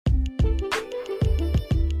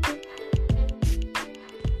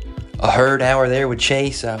a herd hour there with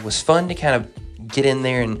Chase. It was fun to kind of get in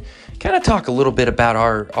there and kind of talk a little bit about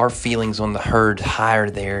our feelings on the herd hire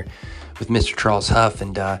there with Mr. Charles Huff,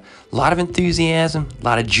 and a lot of enthusiasm, a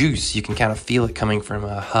lot of juice. You can kind of feel it coming from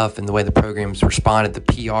Huff and the way the program's responded. The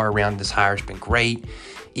PR around this hire has been great.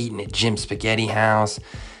 Eating at Jim's Spaghetti House,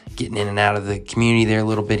 getting in and out of the community there a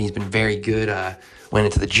little bit. He's been very good. Went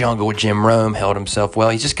into the jungle with Jim Rome, held himself well.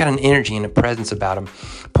 He's just got an energy and a presence about him.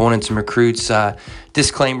 Pulling in some recruits.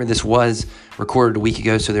 Disclaimer, this was recorded a week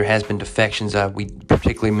ago, so there has been defections. We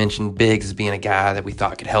particularly mentioned Biggs as being a guy that we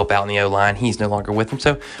thought could help out in the O-line. He's no longer with them.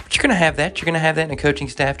 So, but you're going to have that. You're going to have that in a coaching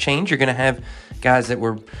staff change. You're going to have guys that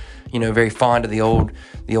were, very fond of the old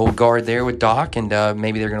guard there with Doc, and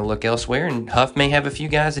maybe they're going to look elsewhere. And Huff may have a few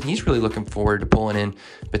guys that he's really looking forward to pulling in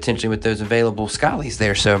potentially with those available Scotties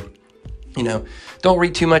there. So, don't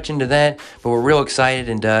read too much into that, but we're real excited,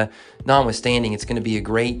 and notwithstanding, it's going to be a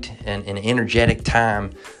great and energetic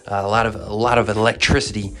time. A lot of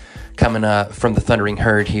electricity coming from the Thundering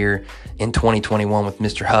Herd here in 2021 with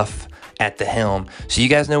Mr. Huff at the helm. So you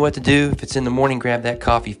guys know what to do. If it's in the morning, grab that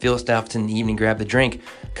coffee. Phil Stout, if it's in the evening, grab the drink.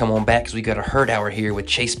 Come on back, because we got a herd hour here with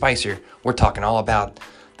Chase Spicer. We're talking all about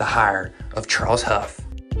the hire of Charles Huff.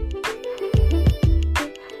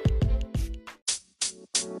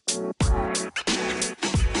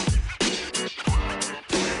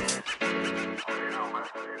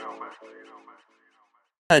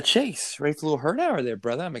 Chase, ready for a little herd hour there,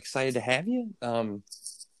 brother. I'm excited to have you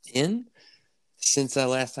in. Since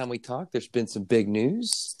last time we talked, there's been some big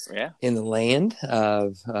news in the land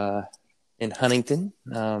of in Huntington,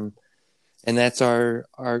 and that's our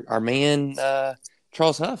man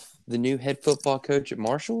Charles Huff, the new head football coach at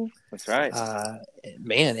Marshall. That's right.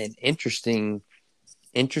 Man, an interesting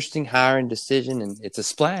hiring decision, and it's a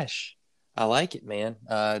splash. I like it, man.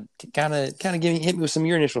 Kind of hit me with some of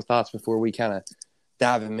your initial thoughts before we kind of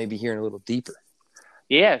dive in, maybe here a little deeper.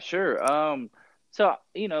 Yeah, sure. So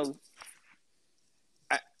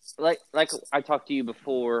like I talked to you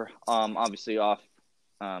before, obviously off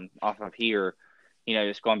of here,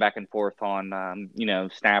 just going back and forth on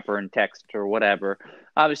Snapper and text or whatever.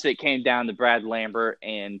 Obviously, it came down to Brad Lambert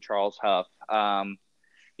and Charles Huff.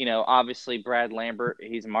 Obviously Brad Lambert,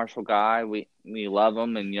 he's a Marshall guy. We love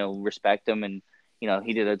him and respect him, and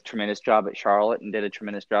he did a tremendous job at Charlotte and did a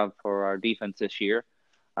tremendous job for our defense this year.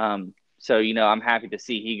 So I'm happy to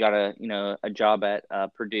see he got a job at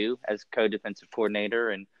Purdue as co-defensive coordinator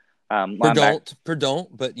and Purdue,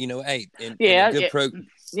 but hey,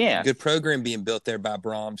 good program being built there by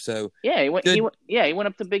Brom. So he went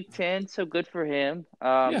up to Big Ten, so good for him.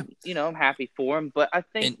 I'm happy for him, but I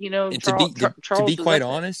think Charles, to be quite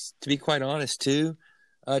honest too,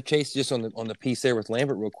 Chase, just on the piece there with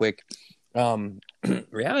Lambert real quick.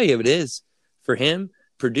 Reality of it is, for him,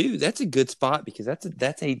 Purdue, that's a good spot, because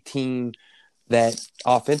that's a team that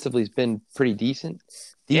offensively has been pretty decent.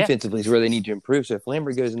 Defensively is where they need to improve. So if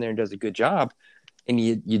Lambert goes in there and does a good job, and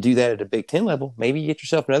you do that at a Big Ten level, maybe you get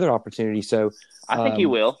yourself another opportunity. So I think he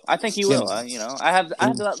will. I have the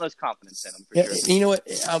utmost confidence in him for sure. You know what?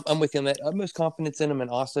 I'm with you on that. Utmost confidence in him, and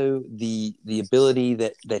also the ability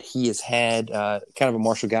that he has had, kind of a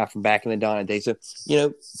Marshall guy from back in the dawn days. So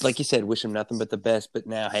like you said, wish him nothing but the best. But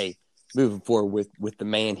now, hey, moving forward with the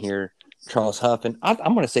man here, Charles Huff, and I'm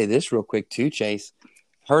going to say this real quick too, Chase.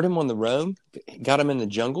 Heard him on the roam, got him in the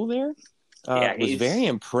jungle there. Was very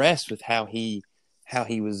impressed with how he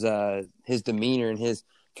was, his demeanor and his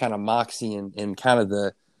kind of moxie and kind of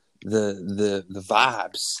the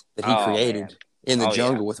vibes that he created in the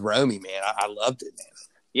jungle with Romy, man. I loved it, man.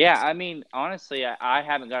 Yeah, I mean, honestly, I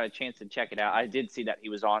haven't got a chance to check it out. I did see that he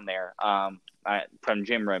was on there from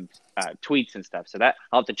Jim Rome tweets and stuff, so that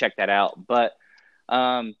I'll have to check that out. But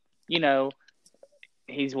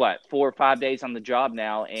he's 4 or 5 days on the job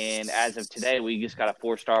now, and as of today, we just got a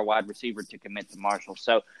 4-star wide receiver to commit to Marshall.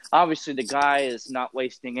 So obviously, the guy is not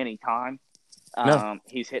wasting any time. No.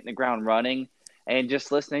 He's hitting the ground running, and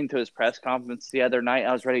just listening to his press conference the other night,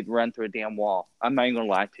 I was ready to run through a damn wall. I'm not even gonna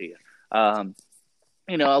lie to you. A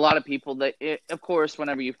lot of people of course,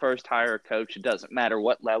 whenever you first hire a coach, it doesn't matter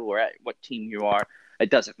what level or at what team you are. It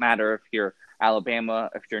doesn't matter if you're Alabama,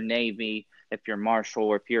 if you're Navy, if you're Marshall,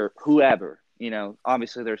 or if you're whoever.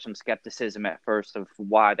 Obviously there's some skepticism at first of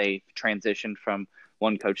why they transitioned from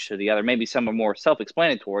one coach to the other. Maybe some are more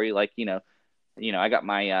self-explanatory, like, I got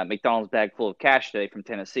my McDonald's bag full of cash today from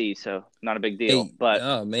Tennessee, so not a big deal. Hey, but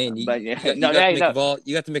oh man, you got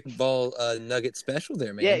the McBall nugget special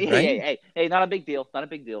there, man. Hey, not a big deal, but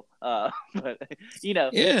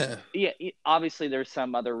obviously there's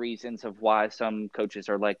some other reasons of why some coaches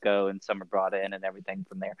are let go and some are brought in and everything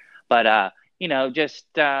from there. But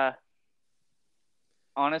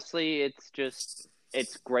honestly,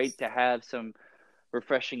 it's great to have some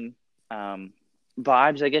refreshing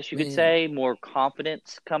vibes, I guess you could Man, say, more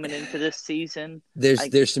confidence coming into this season.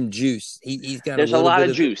 there's some juice. He's got a There's a little lot bit of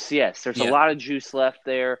of the juice. Yes, there's a yeah. lot of juice left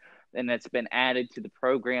there, and that's been added to the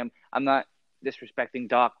program. I'm not disrespecting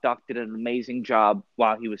Doc. Doc did an amazing job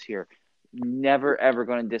while he was here. Never ever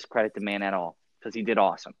going to discredit the man at all because he did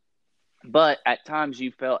awesome. But at times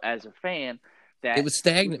you felt as a fan It that was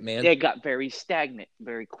stagnant, man. it got very stagnant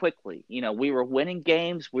very quickly. We were winning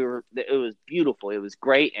games. It was beautiful. It was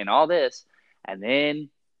great and all this, and then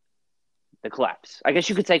the collapse. I guess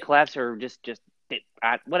you could say collapse or just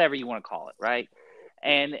whatever you want to call it, right?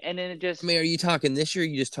 And then it I just mean, are you talking this year? Or are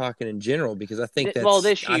you just talking in general? Because I think well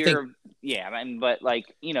that's this I think year, yeah. But like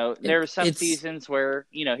there were some it's seasons where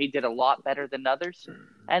he did a lot better than others,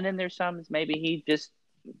 and then there's some maybe he just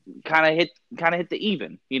kind of hit the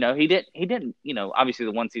even. He didn't. Obviously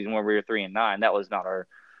the one season where we were 3-9, that was not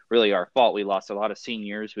really our fault. We lost a lot of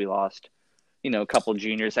seniors. We lost a couple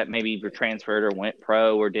juniors that maybe were transferred or went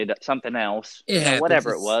pro or did something else. it happens.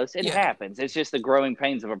 Whatever it It's was, it yeah, happens. It's just the growing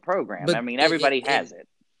pains of a program. but I mean, everybody has it.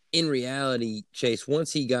 in reality, Chase,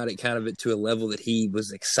 once he got it kind of to a level that he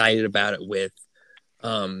was excited about it with,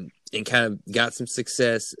 and kind of got some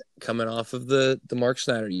success coming off of the Mark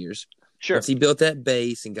Snyder years. Sure. Once he built that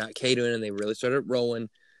base and got Cato in and they really started rolling,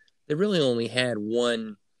 they really only had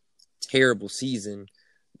one terrible season.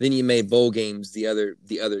 Then you made bowl games the other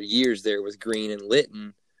years there was Green and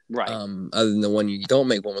Litton. Right. Other than the one you don't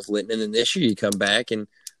make one with Litton. And then this year you come back, and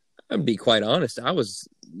I'll be quite honest, I was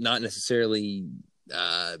not necessarily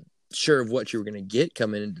sure of what you were going to get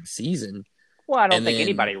coming into the season. Well, I don't think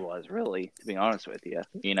anybody was really, to be honest with you.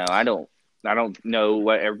 I don't know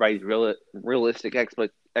what everybody's realistic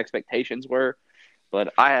expectations were,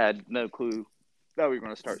 but I had no clue that we were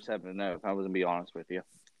going to start 7-0. If I was going to be honest with you.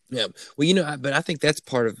 Yeah, well, but I think that's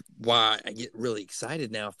part of why I get really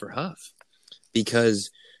excited now for Huff,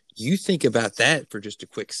 because you think about that for just a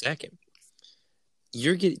quick second.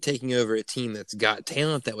 You're taking over a team that's got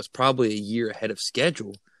talent that was probably a year ahead of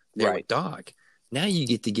schedule there Right. with Doc. Now you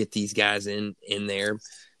get to get these guys in there,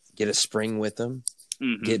 get a spring with them,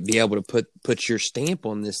 be able to put your stamp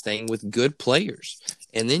on this thing with good players,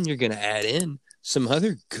 and then you're going to add in some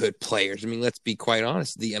other good players. I mean, let's be quite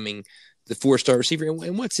honest. The 4-star receiver,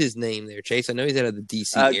 and what's his name there, Chase? I know he's out of the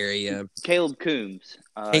DC area. Caleb Coombs.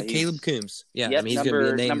 Caleb Coombs. Yeah, Yep, I mean, he's going to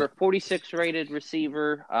be a name. Number 46 rated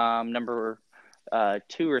receiver. Number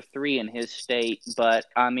 2 or 3 in his state, but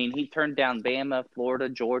I mean, he turned down Bama, Florida,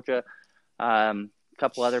 Georgia, a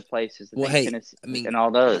couple other places. Tennessee, and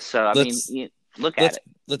all those. So I mean, look at it.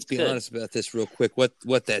 Let's be honest about this real quick. What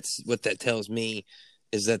that tells me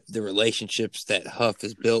is that the relationships that Huff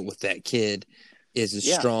has built with that kid is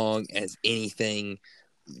as strong as anything.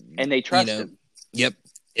 And they trust him. Yep.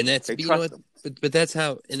 And that's him. But that's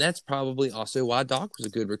how, and that's probably also why Doc was a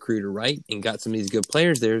good recruiter, right? And got some of these good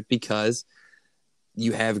players there, because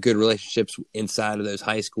you have good relationships inside of those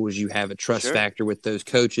high schools. You have a trust factor with those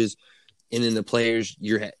coaches, and then the players.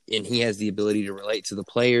 And he has the ability to relate to the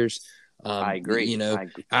players. I agree.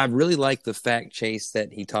 I really like the fact, Chase,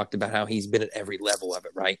 that he talked about how he's been at every level of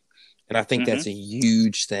it, right? And I think that's a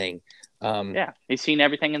huge thing. He's seen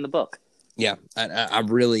everything in the book. Yeah, I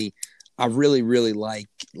really like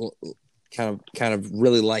kind of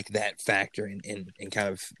really like that factor and kind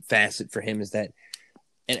of facet for him is that.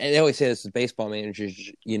 And they always say this as baseball managers,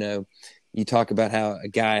 you talk about how a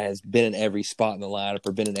guy has been in every spot in the lineup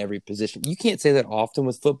or been in every position. You can't say that often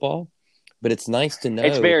with football, but it's nice to know.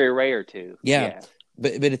 It's very rare too. Yeah.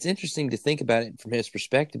 But it's interesting to think about it from his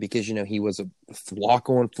perspective, because, he was a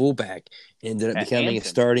walk-on fullback, ended up becoming a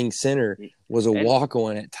starting center, was a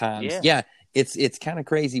walk-on at times. Yeah. It's kind of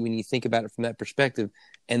crazy when you think about it from that perspective.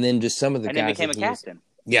 And then just some of the guys. And then became a captain.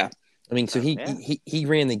 Yeah. I mean, so he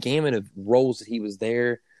ran the gamut of roles that he was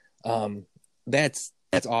there. That's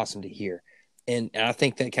awesome to hear, and I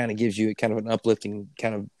think that kind of gives you kind of an uplifting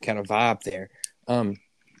kind of vibe there.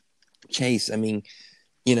 Chase, I mean,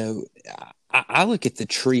 I look at the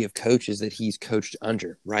tree of coaches that he's coached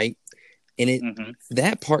under, right, and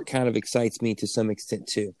that part kind of excites me to some extent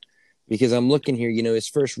too, because I'm looking here, his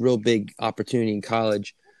first real big opportunity in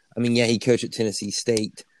college. I mean, he coached at Tennessee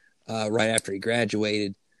State right after he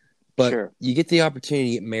graduated. But you get the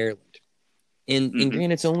opportunity at Maryland. And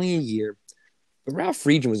granted, it's only a year. But Ralph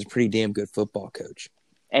Friedgen was a pretty damn good football coach.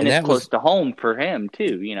 And it's close to home for him,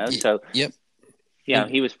 too, So, yep.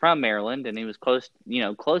 He was from Maryland, and he was close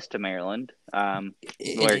to Maryland,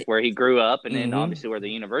 where he grew up, and then obviously where the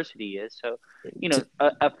university is. So,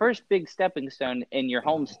 a first big stepping stone in your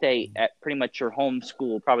home state at pretty much your home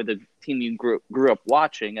school, probably the team you grew up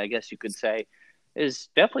watching, I guess you could say. is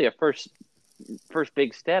definitely a first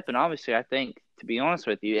big step. And obviously, I think, to be honest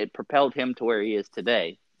with you, it propelled him to where he is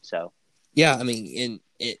today. So, Yeah, I mean,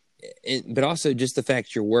 but also just the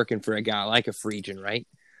fact you're working for a guy like a Friedgen, right?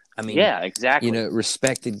 I mean, yeah, exactly.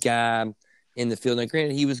 Respected guy in the field. Now,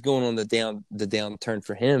 granted, he was going on the downturn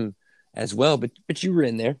for him as well, but you were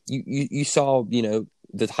in there. You saw,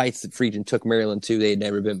 the heights that Friedgen took Maryland to. They had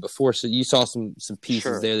never been before, so you saw some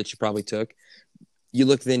pieces there that you probably took. You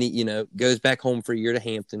look, then he, goes back home for a year to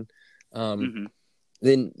Hampton.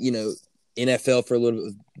 Then, NFL for a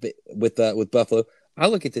little bit with Buffalo. I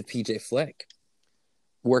look at the PJ Fleck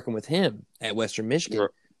working with him at Western Michigan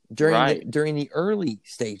during the early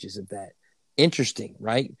stages of that. Interesting,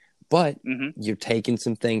 right? But you're taking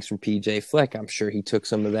some things from PJ Fleck. I'm sure he took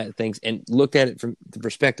some of that things and looked at it from the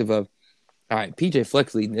perspective of, all right, PJ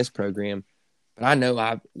Fleck's leading this program, but I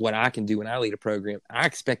know what I can do when I lead a program. I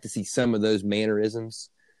expect to see some of those mannerisms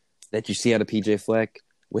that you see out of PJ Fleck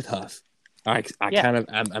with Huff.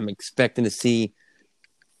 I'm expecting to see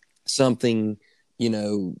something,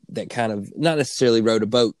 that kind of not necessarily rowed a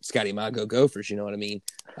boat, Scotty Mago Gophers, you know what I mean?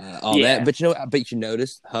 That, but you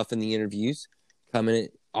notice Huff in the interviews coming in,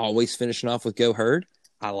 always finishing off with "Go Herd."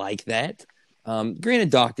 I like that.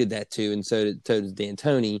 Granted, Doc did that too, and so did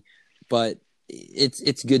D'Antoni, but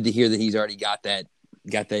it's good to hear that he's already got that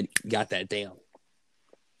down.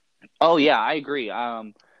 Oh yeah, I agree.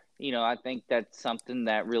 I think that's something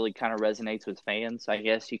that really kind of resonates with fans, I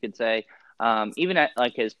guess you could say. Even at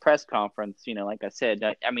like his press conference, like I said,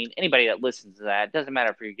 I mean, anybody that listens to that, it doesn't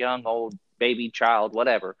matter if you're young, old, baby, child,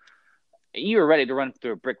 whatever, you were ready to run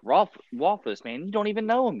through a brick wall for this man. You don't even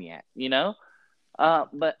know him yet,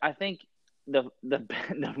 But I think the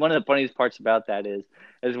one of the funniest parts about that is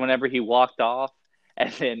whenever he walked off,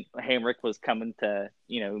 and then Hamrick was coming to,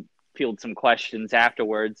 field some questions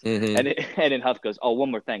afterwards, and then Huff goes, "Oh, one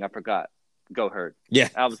more thing, I forgot. Go Herd." Yeah,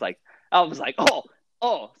 I was like,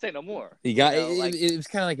 oh, say no more. He got it was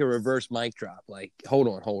kind of like a reverse mic drop. Like, hold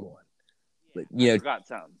on. I forgot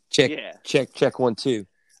something. Check 1 2.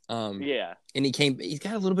 And he's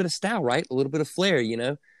got a little bit of style, right? A little bit of flair,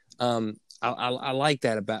 I like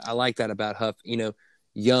that about Huff.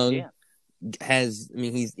 Young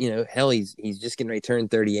he's just getting ready to turn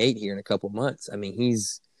 38 here in a couple months. I mean,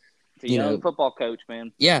 he's a young football coach,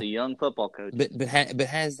 man. Yeah, a young football coach. But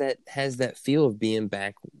has that feel of being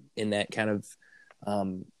back in that kind of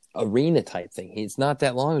arena type thing. It's not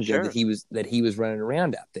that long ago that he was running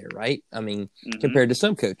around out there, right? I mean, compared to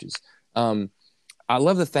some coaches. I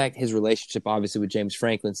love the fact his relationship, obviously, with James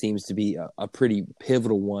Franklin seems to be a pretty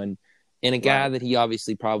pivotal one, and a guy that he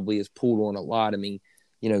obviously probably has pulled on a lot. I mean,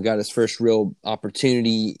 got his first real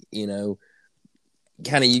opportunity,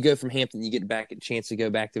 kind of you go from Hampton, you get a chance to go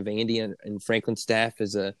back to Vandy and Franklin's staff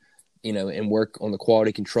as a, and work on the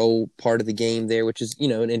quality control part of the game there, which is,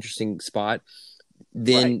 an interesting spot.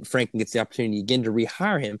 Then Franklin gets the opportunity again to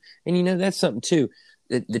rehire him. And, that's something too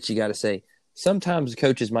that you got to say. Sometimes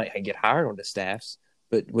coaches might get hired onto staffs,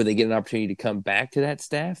 but would they get an opportunity to come back to that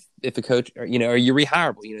staff if a coach, are you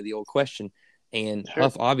rehireable? The old question. And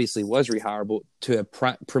Huff obviously was rehireable to a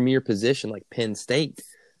premier position like Penn State.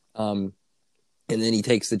 And then he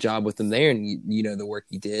takes the job with them there, and the work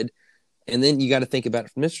he did. And then you got to think about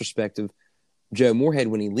it from this perspective. Joe Moorhead,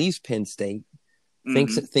 when he leaves Penn State,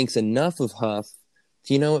 thinks enough of Huff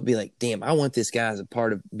to, be like, damn, I want this guy as a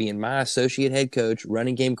part of being my associate head coach,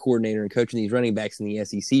 running game coordinator, and coaching these running backs in the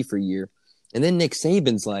SEC for a year. And then Nick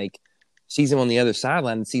Saban's like, sees him on the other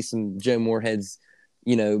sideline and sees some Joe Moorhead's,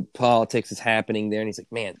 politics is happening there. And he's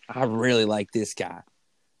like, man, I really like this guy,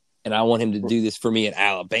 and I want him to do this for me at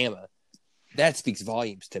Alabama. That speaks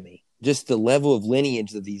volumes to me. Just the level of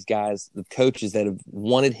lineage of these guys, the coaches that have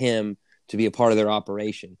wanted him to be a part of their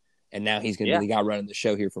operation. And now he's going to be the guy running the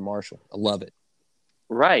show here for Marshall. I love it.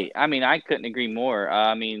 Right. I mean, I couldn't agree more.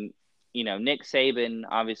 Nick Saban,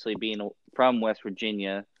 obviously being from West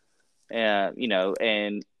Virginia,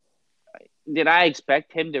 and did I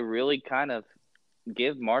expect him to really kind of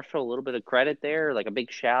give Marshall a little bit of credit there, like a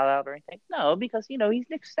big shout out or anything? No, because, he's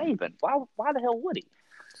Nick Saban. Why the hell would he?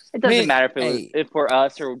 It doesn't matter if it was if for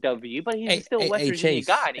us or W, but he's still a West Virginia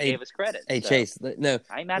guy, and he gave us credit. Chase, no,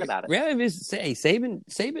 I ain't mad about it. Really,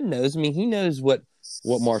 Saban knows. I mean, he knows what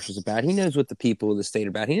Marshall's about. He knows what the people of the state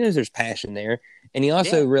are about. He knows there's passion there, and he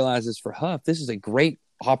also realizes for Huff, this is a great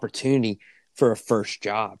opportunity for a first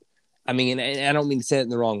job. I mean, and I don't mean to say it in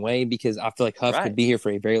the wrong way, because I feel like Huff could be here for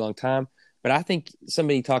a very long time. But I think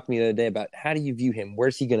somebody talked to me the other day about, how do you view him?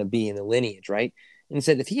 Where's he going to be in the lineage, right? And he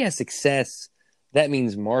said, if he has success, that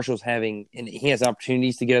means Marshall's having, and he has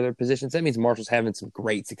opportunities to get other positions, that means Marshall's having some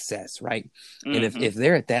great success, right? And if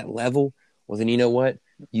they're at that level, well, then you know what?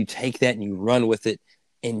 you take that and you run with it,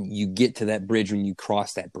 and you get to that bridge when you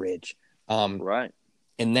cross that bridge. Right.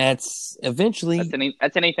 And that's eventually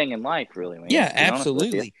that's anything in life, really, man. Yeah, To be honest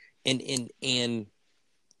with you. absolutely.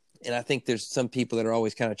 And I think there's some people that are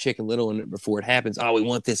always kind of chicken little in it before it happens. Oh, we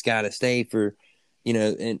want this guy to stay for,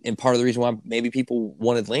 and part of the reason why maybe people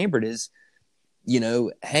wanted Lambert is,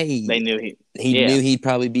 hey, They knew knew he'd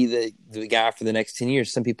probably be the guy for the next 10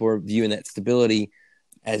 years. Some people are viewing that stability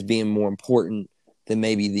as being more important than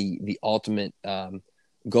maybe the ultimate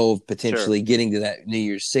goal of potentially getting to that New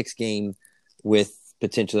Year's Six game with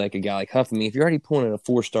potentially like a guy like Huff. I mean, if you're already pulling in a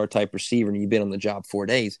 4-star type receiver and you've been on the job 4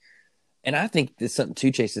 days, and I think there's something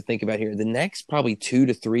too, Chase, to think about here. The next probably 2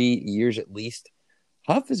 to 3 years at least,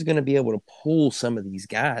 Huff is going to be able to pull some of these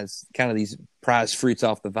guys, kind of these prize fruits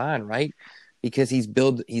off the vine, right? Because he's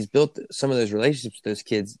built some of those relationships with those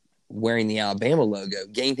kids wearing the Alabama logo,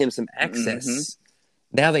 gained him some access.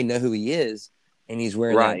 Mm-hmm. Now they know who he is, and he's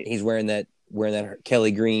wearing that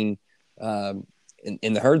Kelly Green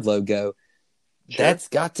in the Herd logo. Sure. That's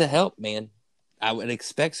got to help, man. I would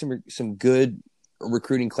expect some good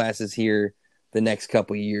recruiting classes here the next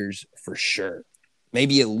couple of years for sure.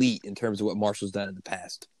 Maybe elite in terms of what Marshall's done in the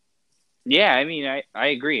past. Yeah, I mean, I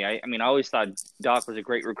agree. I mean, I always thought Doc was a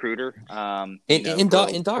great recruiter. Dog is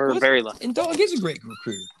a great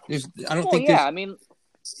recruiter. I don't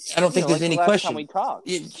think there's any question. We talked.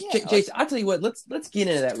 Jason, I'll tell you what. Let's get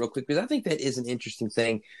into that real quick because I think that is an interesting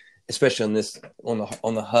thing, especially on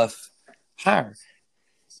the Huff hire,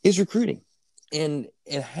 is recruiting and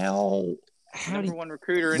how number one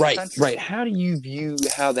recruiter in the country. Right. How do you view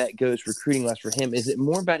how that goes recruiting wise for him? Is it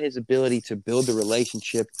more about his ability to build the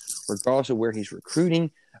relationship regardless of where he's recruiting?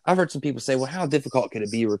 I've heard some people say, well, how difficult could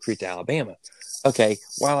it be to recruit to Alabama? Okay,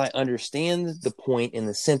 while I understand the point and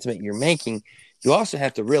the sentiment you're making, you also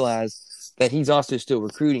have to realize that he's also still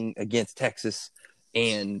recruiting against Texas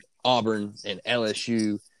and Auburn and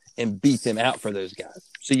LSU and beat them out for those guys.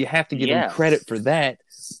 So you have to give him credit for that.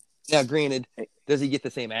 Now, granted, does he get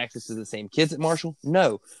the same access to the same kids at Marshall?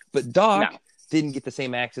 No. But Doc didn't get the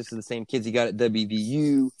same access to the same kids he got at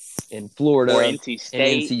WVU in Florida or NC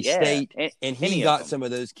State. And he got some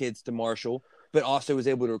of those kids to Marshall, but also was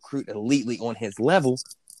able to recruit elitely on his level.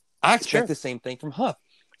 I expect the same thing from Huff.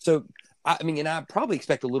 So, I mean, and I probably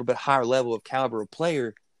expect a little bit higher level of caliber of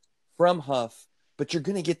player from Huff, but you're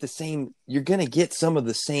going to get some of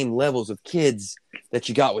the same levels of kids that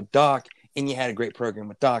you got with Doc, and you had a great program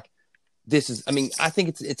with Doc. I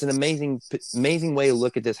think it's an amazing way to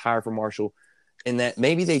look at this hire for Marshall, in that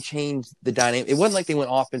maybe they changed the dynamic. It wasn't like they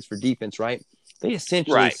went offense for defense, right? They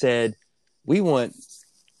essentially said, we want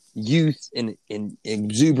youth and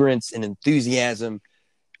exuberance and enthusiasm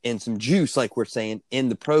and some juice, like we're saying, in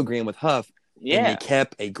the program with Huff. Yeah. And they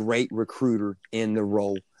kept a great recruiter in the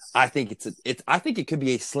role. I think I think it could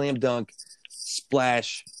be a slam dunk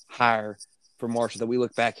splash hire for Marshall that we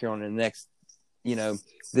look back here on in the next,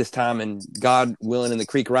 this time, and God willing, in the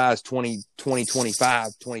creek rise 2025,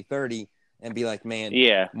 2030, and be like,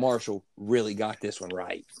 man, Marshall really got this one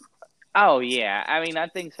right. Oh, yeah. I mean, I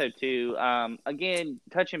think so, too. Again,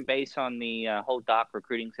 touching base on the whole Doc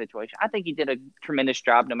recruiting situation, I think he did a tremendous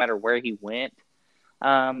job no matter where he went.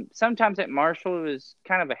 Sometimes at Marshall, it was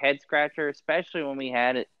kind of a head-scratcher, especially when we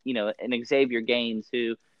had, an Xavier Gaines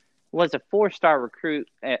who was a 4-star recruit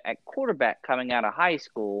at quarterback coming out of high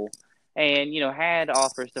school, and, had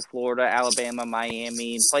offers to Florida, Alabama,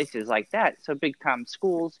 Miami, and places like that. So big-time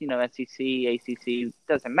schools, SEC, ACC,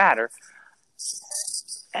 doesn't matter.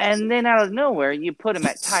 And then out of nowhere, you put him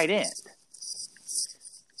at tight end.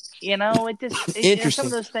 Some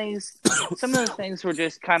of those things were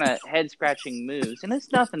just kind of head-scratching moves. And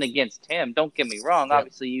it's nothing against him. Don't get me wrong. Yeah.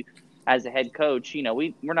 Obviously, you, as a head coach,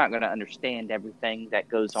 we're not going to understand everything that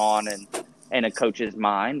goes on in a coach's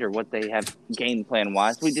mind or what they have game plan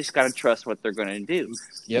wise. We just got to trust what they're going to do.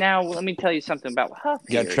 Yep. Now, let me tell you something about Huff.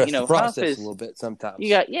 You got to trust the process a little bit sometimes. You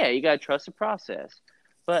got to trust the process.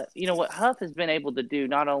 But what Huff has been able to do,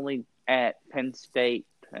 not only at Penn State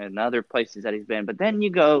and other places that he's been, but then you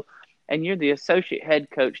go and you're the associate head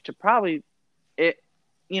coach to probably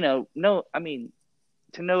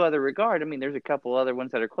to no other regard. I mean, there's a couple other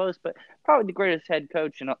ones that are close, but probably the greatest head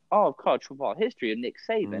coach in all of college football history, of Nick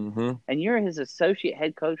Saban. Mm-hmm. And you're his associate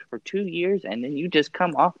head coach for 2 years, and then you just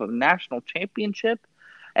come off of a national championship,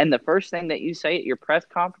 and the first thing that you say at your press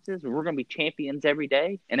conferences, we're going to be champions every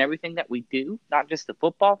day and everything that we do, not just the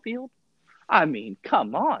football field. I mean,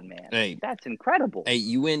 come on, man. Hey, that's incredible. Hey,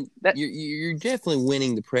 you win. You're definitely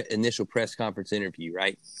winning the initial press conference interview,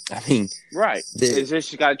 right? I mean, right. It's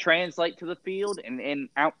just you got to translate to the field and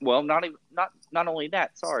out. Well, not only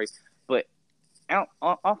that. Sorry, but out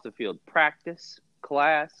off the field, practice,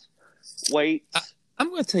 class, weights, I'm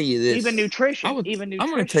going to tell you this. even nutrition. I'm going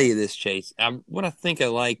to tell you this, Chase. What I think I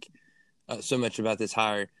like so much about this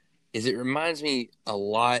hire is it reminds me a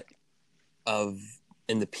lot of,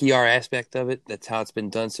 in the PR aspect of it, that's how it's been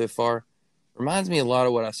done so far, reminds me a lot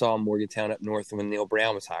of what I saw in Morgantown up north when Neil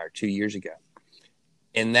Brown was hired 2 years ago.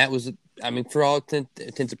 And that was, for all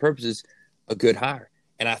intents and purposes, a good hire.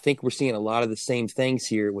 And I think we're seeing a lot of the same things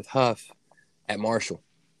here with Huff at Marshall.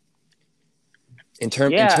 In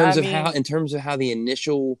terms of how the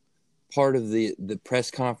initial part of the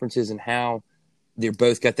press conferences and how they're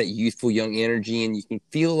both got that youthful young energy, and you can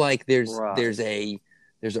feel like there's a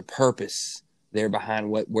purpose there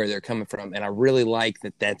behind where they're coming from. And I really like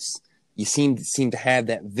that's you seem to have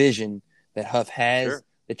that vision that Huff has. Sure.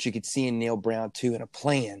 That you could see in Neil Brown too, in a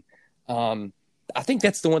plan. I think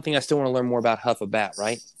that's the one thing I still want to learn more about Huff about,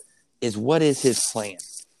 right? Is what is his plan?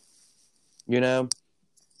 You know?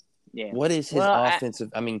 Yeah. What is his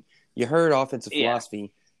offensive? You heard offensive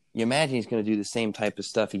philosophy. You imagine he's going to do the same type of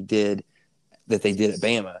stuff that they did at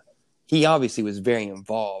Bama. He obviously was very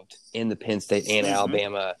involved in the Penn State and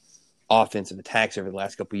Alabama offensive attacks over the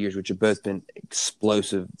last couple of years, which have both been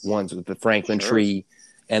explosive ones with the Franklin tree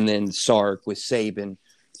and then Sark with Saban.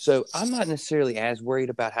 So I'm not necessarily as worried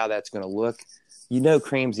about how that's going to look.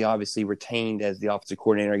 Cramsey obviously retained as the offensive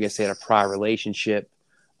coordinator. I guess they had a prior relationship.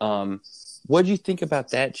 What do you think about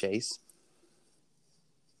that, Chase?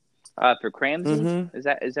 For Cramsey? Mm-hmm. Is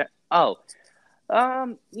that? Oh,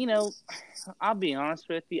 I'll be honest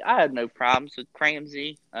with you. I had no problems with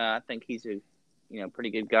Cramsey. I think he's a, pretty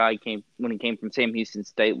good guy. When he came from Sam Houston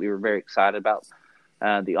State, we were very excited about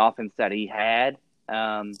the offense that he had.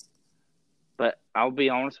 But I'll be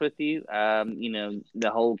honest with you,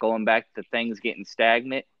 the whole going back to things getting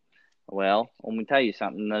stagnant. Well, let me tell you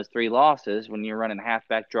something. Those 3 losses, when you're running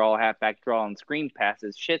halfback draw, and screen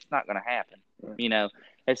passes, shit's not going to happen. Right.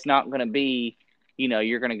 It's not going to be,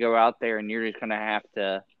 you're going to go out there and you're just going to have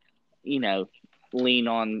to, lean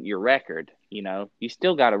on your record. You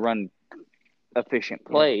still got to run efficient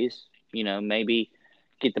plays, maybe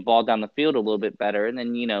get the ball down the field a little bit better. And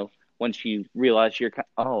then, once you realize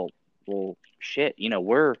well, shit,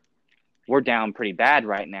 we're down pretty bad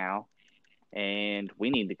right now, and we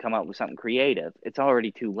need to come up with something creative. It's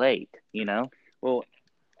already too late, Well,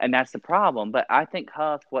 and that's the problem. But I think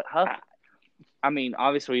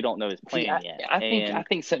obviously we don't know his plan yet. I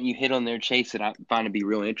think something you hit on there, Chase, that I find to be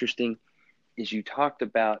real interesting is you talked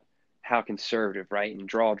about how conservative, right, and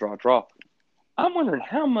draw. I'm wondering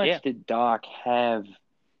how much did Doc have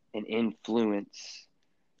an influence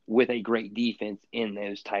with a great defense in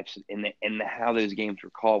those types of, in how those games were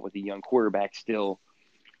called with a young quarterback still,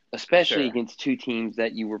 especially against 2 teams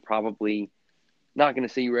that you were probably not going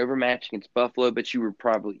to say you were overmatched against Buffalo, but you were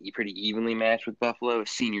probably pretty evenly matched with Buffalo, a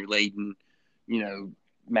senior laden,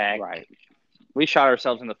 Mac. Right. We shot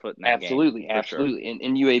ourselves in the foot in that absolutely, game. Absolutely. Sure.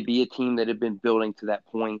 And UAB, a team that had been building to that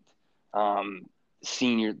point,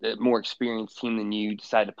 the more experienced team than you,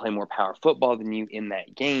 decided to play more power football than you in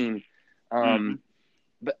that game.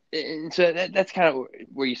 But and so that's kind of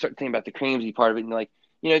where you start thinking about the Cramsey part of it, and like,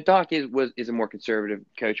 Doc is a more conservative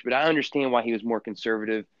coach, but I understand why he was more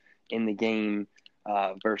conservative in the game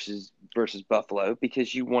versus Buffalo,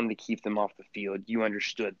 because you wanted to keep them off the field. You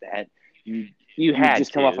understood that you had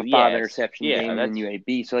just come off a 5 interception game in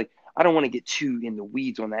UAB, so like I don't want to get too in the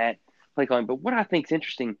weeds on that play calling. But what I think is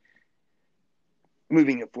interesting,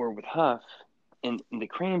 moving it forward with Huff and the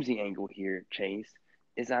Cramsey angle here, Chase,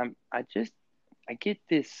 is I get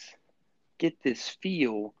this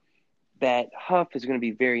feel that Huff is going to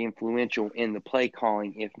be very influential in the play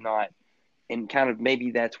calling, if not, and kind of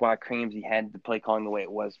maybe that's why Cramsey had the play calling the way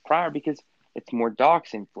it was prior, because it's more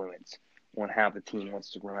Doc's influence on how the team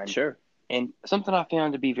wants to run. Sure. And something I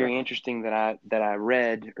found to be very interesting that I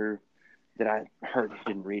read, or that I heard,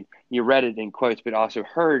 didn't read. You read it in quotes, but also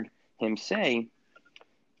heard him say,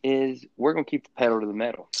 is we're going to keep the pedal to the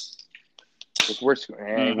metal. We're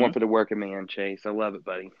one for the working man, Chase. I love it,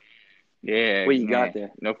 buddy. Yeah. What you got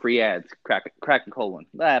there? No free ads. Crack and colon.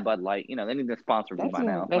 Bud Light. They need to sponsor me by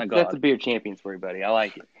now. That's a beer champions for you, buddy. I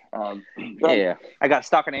like it. Yeah. I got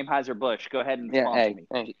stock in Anheuser-Busch. Go ahead and sponsor me.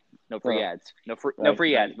 Hey. No free ads. No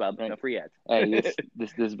free ads, bub. No free ads. Hey,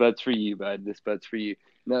 this bud's for you, bud. This bud's for you.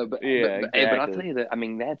 No, but exactly. Hey, but I'll tell you that.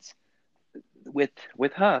 That's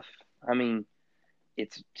with Huff.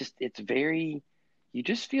 It's very. You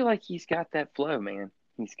just feel like he's got that flow, man.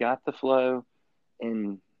 He's got the flow,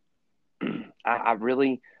 and I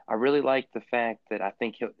really like the fact that I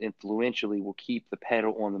think he'll influentially will keep the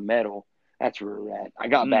pedal on the metal. That's where we're at. I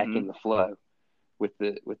got back in the flow with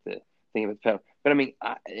the thing of the pedal, but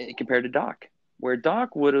compared to Doc, where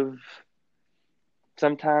Doc would have,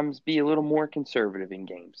 sometimes be a little more conservative in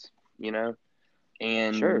games,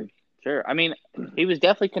 And Sure. I mean, he was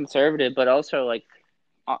definitely conservative, but also like,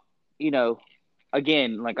 you know,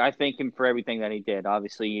 again, like I thank him for everything that he did.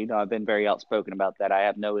 Obviously, I've been very outspoken about that. I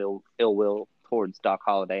have no ill will towards Doc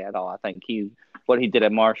Holliday at all. I think what he did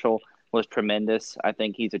at Marshall was tremendous. I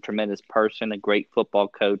think he's a tremendous person, a great football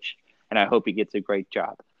coach, and I hope he gets a great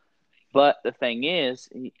job. But the thing is,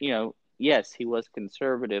 yes, he was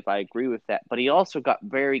conservative. I agree with that, but he also got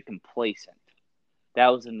very complacent. That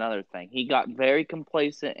was another thing. He got very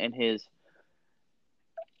complacent in his,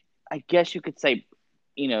 I guess you could say,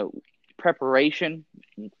 preparation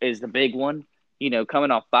is the big one.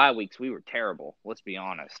 Coming off 5 weeks, we were terrible. Let's be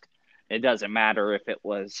honest. It doesn't matter if it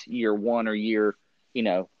was year 1 or year,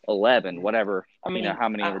 11, whatever. I mean, how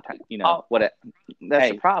many other times, what?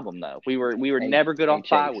 That's the problem, though. We were never good off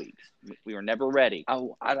 5 weeks. We were never ready.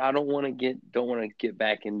 I don't want to get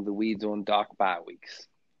back into the weeds on Doc 5 weeks.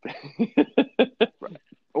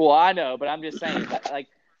 Well, I know, but I'm just saying, like,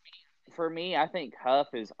 for me, I think Huff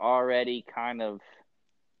is already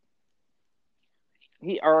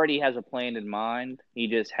he already has a plan in mind. He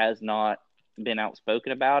just has not been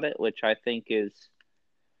outspoken about it, which I think is,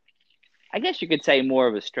 I guess you could say, more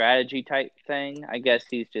of a strategy type thing. I guess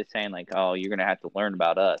he's just saying like, oh, you're gonna have to learn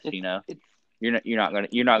about us. You're not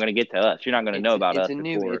gonna get to us. You're not gonna know about us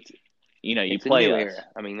before. You play us. Era.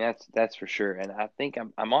 I mean, that's for sure. And I think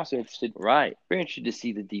I'm also interested. Right. Very interested to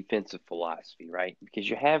see the defensive philosophy, right? Because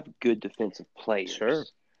you have good defensive players. Sure.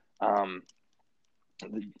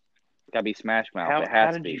 Gotta be smash mouth.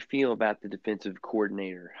 How did you feel about the defensive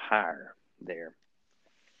coordinator hire there?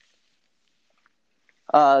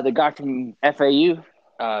 The guy from FAU,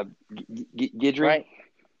 Guidry, right?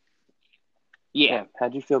 Yeah.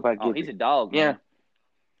 How'd you feel about Guidry? Oh, he's a dog. Man. Yeah,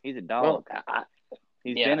 he's a dog. Well,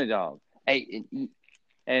 he's been a dog. Hey,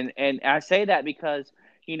 and I say that because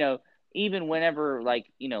even whenever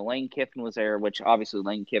Lane Kiffin was there, which obviously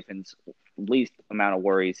Lane Kiffin's least amount of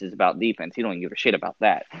worries is about defense. He don't give a shit about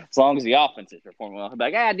that. As long as the offense is performing well, he'll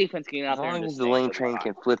be like, defense can get out there. As long and as the Lane train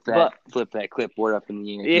can flip that clipboard up in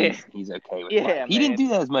the air, he's okay with that. He didn't do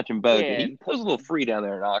that as much in Bogan. Yeah. He was a little free down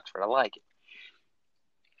there in Oxford. I like it.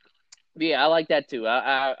 Yeah, I like that too.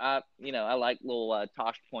 I like little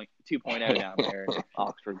Tosh 2.0 down there in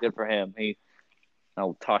Oxford. Good for him.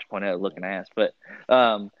 Tosh 0.0 looking ass. But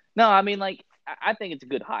no, I mean, like, I think it's a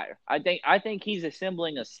good hire. I think he's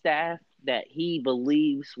assembling a staff that he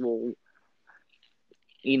believes will,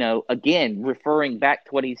 again, referring back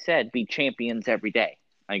to what he said, be champions every day,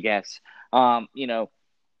 I guess. I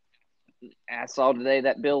saw today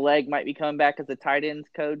that Bill Legg might be coming back as a tight ends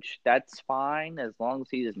coach. That's fine as long as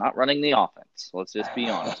he is not running the offense. Let's just be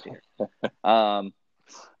honest here.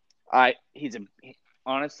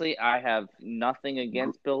 Honestly, I have nothing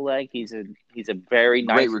against Bill Legg. He's a very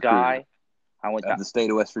nice guy. I went to the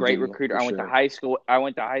state of West Virginia. Great recruiter. I went to high school. I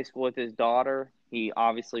went to high school with his daughter. He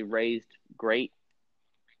obviously raised great,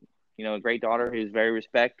 a great daughter who's very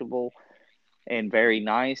respectable and very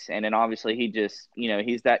nice. And then obviously he just,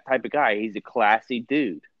 he's that type of guy. He's a classy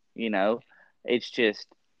dude. It's just,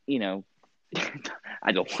 I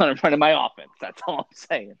don't want to run in my offense. That's all I'm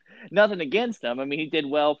saying. Nothing against him. I mean, he did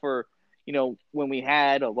well for, when we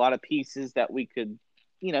had a lot of pieces that we could,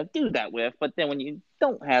 do that with. But then when you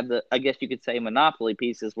don't have I guess you could say, monopoly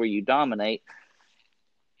pieces where you dominate,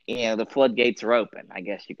 the floodgates are open, I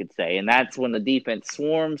guess you could say. And that's when the defense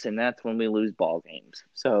swarms, and that's when we lose ball games.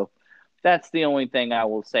 So that's the only thing I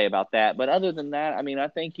will say about that. But other than that, I mean, I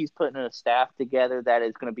think he's putting a staff together that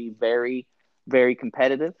is going to be very, very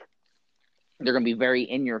competitive. They're going to be very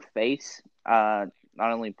in your face, not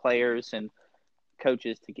only players and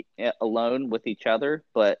coaches to get alone with each other,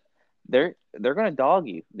 but they're going to dog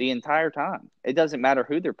you the entire time. It doesn't matter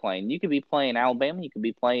who they're playing. You could be playing Alabama. You could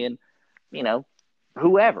be playing,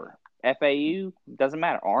 whoever. FAU, doesn't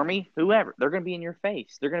matter. Army, whoever. They're going to be in your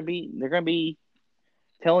face. They're going to be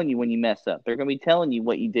telling you when you mess up. They're going to be telling you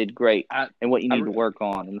what you did great and what you need to work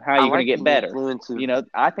on and how you're going to get better.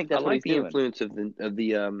 I think that's what he's doing. I like the influence of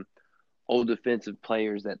the old defensive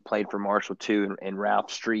players that played for Marshall too, and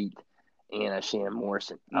Ralph Street and Shannon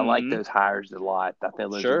Morrison. I like those hires a lot. I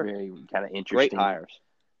thought those are very kind of interesting. Great hires.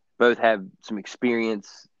 Both have some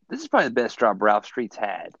experience. This is probably the best job Ralph Street's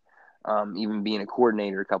had, even being a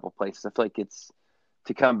coordinator a couple of places. I feel like it's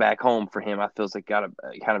to come back home for him. I feel it's like got to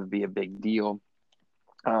kind of be a big deal.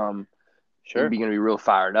 Sure, be going to be real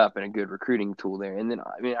fired up and a good recruiting tool there. And then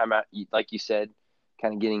I mean, I'm like you said,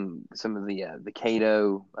 kind of getting some of the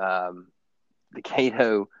Cato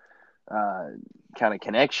kind of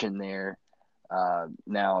connection there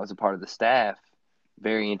now as a part of the staff.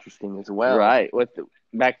 Very interesting as well. Right.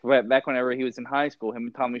 back whenever he was in high school, him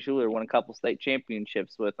and Tommy Schuler won a couple state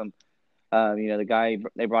championships with him. The guy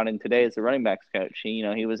they brought in today as the running backs coach.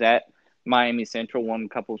 He was at Miami Central, won a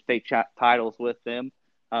couple of state titles with them.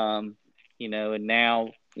 And now,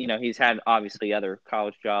 he's had obviously other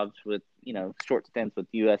college jobs with, short stints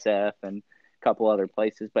with USF and a couple other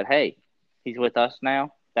places. But hey, he's with us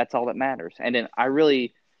now. That's all that matters. And then I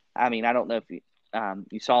don't know if you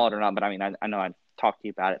saw it or not, but I know I talked to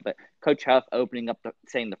you about it. But Coach Huff opening up,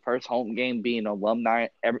 saying the first home game being alumni,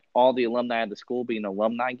 all the alumni of the school being an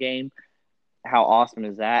alumni game. How awesome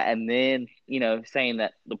is that? And then, saying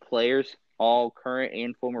that the players, all current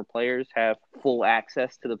and former players, have full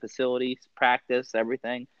access to the facilities, practice,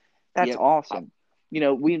 everything. That's awesome.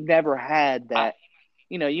 We've never had that.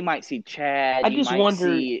 You might see Chad. You might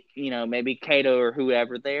see, maybe Cato or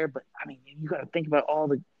whoever there. But, you got to think about all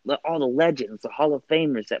the legends, the Hall of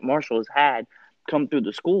Famers that Marshall has had come through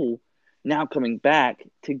the school, now coming back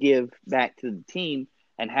to give back to the team.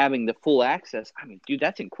 And having the full access, dude,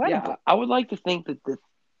 that's incredible. Yeah, I would like to think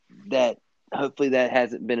that hopefully that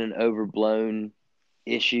hasn't been an overblown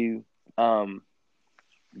issue. But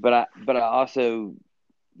I also,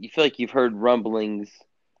 you feel like you've heard rumblings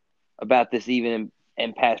about this even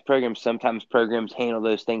in past programs. Sometimes programs handle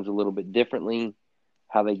those things a little bit differently,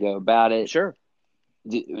 how they go about it. Sure.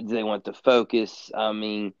 Do they want to focus?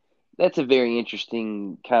 That's a very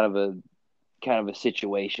interesting kind of a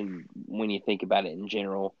situation when you think about it in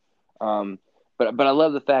general. But I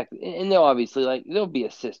love the fact, and they'll obviously, there'll be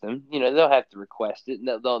a system, they'll have to request it, and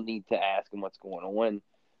they'll need to ask them what's going on.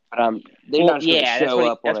 They're not just going to show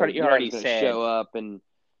up. That's what you already said. Show up and,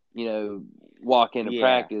 walk into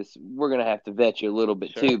practice. We're going to have to vet you a little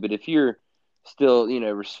bit too. But if you're still,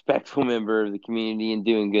 respectful member of the community and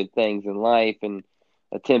doing good things in life and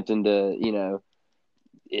attempting to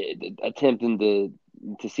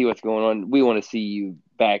see what's going on, we want to see you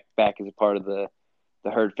back as a part of the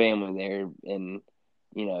Herd family there, and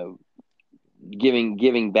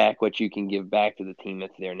giving back what you can give back to the team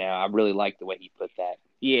that's there now. I really like the way he put that.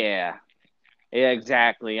 Yeah,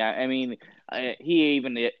 exactly. He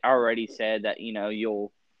even already said that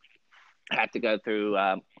you'll have to go through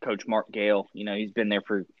Coach Mark Gale. He's been there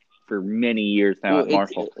for many years now at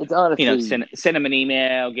Marshall. It's honestly, send him an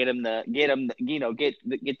email, get the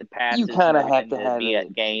passes. You kind of have to have be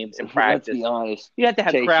at games and practice. Let's be honest. You have to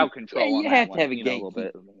have Chase, crowd control. You have to have a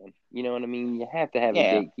gatekeeper, man. You know what I mean? You have to have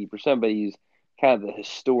a gatekeeper, somebody who's kind of the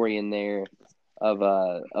historian there of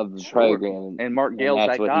the program. And Mark Gale's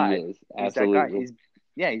that's that what guy. He is. Absolutely. He's that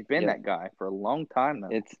guy. He's been that guy for a long time now.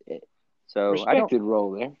 It's so respected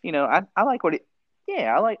role there. I like what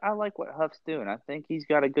I like what Huff's doing. I think he's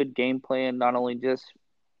got a good game plan, not only just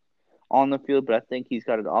on the field, but I think he's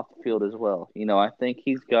got it off the field as well. I think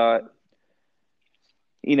he's got,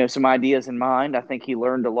 some ideas in mind. I think he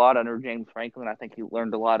learned a lot under James Franklin. I think he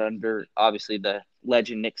learned a lot under, obviously, the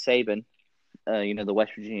legend Nick Saban, the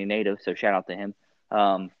West Virginia native. So shout out to him.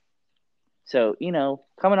 Coming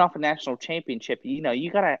off a national championship,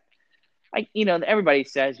 you got to, everybody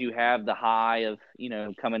says you have the high of,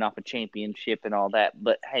 coming off a championship and all that.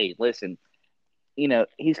 But, hey, listen,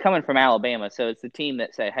 he's coming from Alabama, so it's the team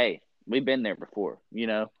that say, hey, we've been there before, We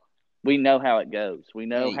know how it goes. We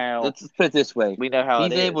know how – let's put it this way. We know how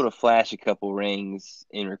he's able to flash a couple rings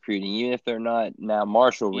in recruiting, even if they're not now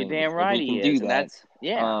Marshall rings. You're damn right he can is. do that.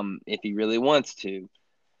 If he really wants to.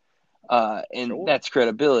 That's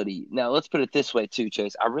credibility. Now, let's put it this way, too,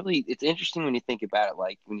 Chase. It's interesting when you think about it,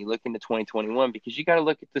 like when you look into 2021, because you got to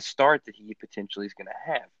look at the start that he potentially is going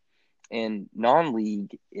to have. And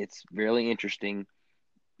non-league, it's really interesting.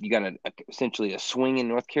 You got essentially a swing in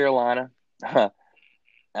North Carolina,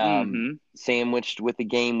 sandwiched with a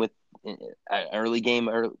game with an early game,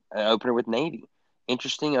 an opener with Navy.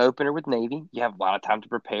 Interesting opener with Navy. You have a lot of time to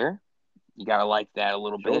prepare. You got to like that a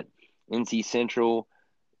little bit. NC Central,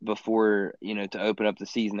 before, to open up the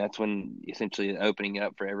season, that's when essentially opening it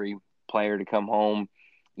up for every player to come home.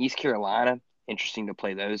 East Carolina, interesting to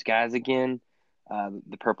play those guys again.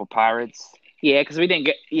 The Purple Pirates. Yeah, because we didn't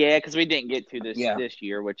get to this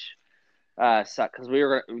year, which sucked because we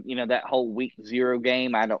were, that whole week 0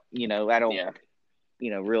 game. I don't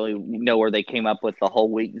really know where they came up with the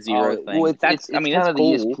whole week 0 thing. Well, it's cool. the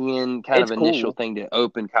ESPN kind of initial thing to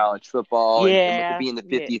open college football. And to be in the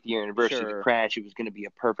 50th year anniversary of the crash, it was going to be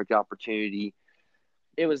a perfect opportunity.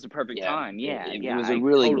 It was the perfect time. It was a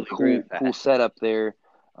really cool setup there.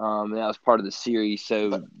 And that was part of the series.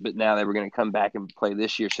 But now they were going to come back and play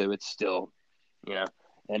this year, so it's still,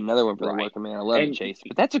 another one for the working man. I love it, Chase.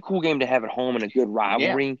 But that's a cool game to have at home and a good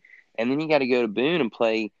rivalry. And then you got to go to Boone and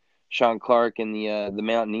play Sean Clark and the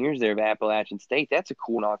Mountaineers there of Appalachian State. That's a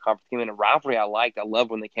cool non-conference game and a rivalry I liked. I love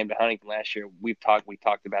when they came to Huntington last year. We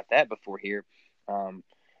talked about that before here. And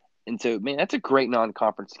so, man, that's a great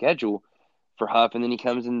non-conference schedule for Huff. And then he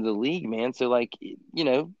comes into the league, man. So, like,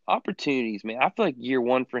 opportunities, man. I feel like year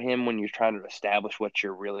one for him when you're trying to establish what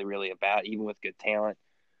you're really, really about, even with good talent,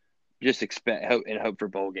 just expect hope for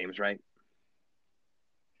bowl games, right?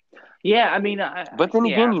 Yeah, I mean, but then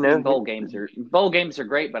again, bowl games are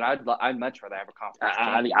great, but I'd much rather have a conference.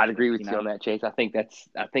 I'd agree with you on that, Chase. I think that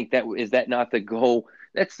is that not the goal?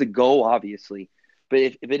 That's the goal, obviously. But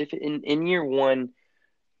if in year one,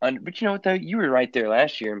 but you know what though, you were right there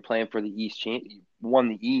last year and playing for the East, won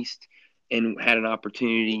the East, and had an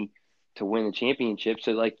opportunity to win the championship.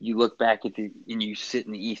 So like you look back and you sit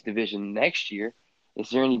in the East Division next year. Is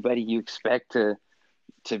there anybody you expect to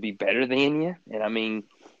be better than you? And I mean.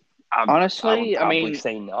 Honestly, I would probably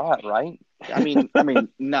say not, right?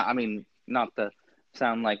 Not to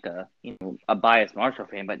sound like a biased Marshall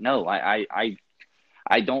fan, but no, I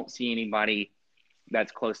don't see anybody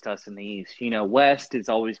that's close to us in the East. West is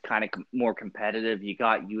always kind of more competitive. You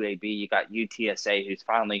got UAB, you got UTSA, who's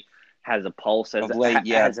finally has a pulse as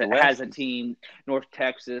a team. North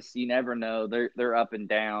Texas, you never know. They're up and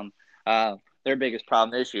down. Their biggest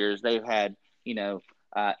problem this year is they've had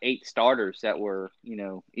 8 starters that were,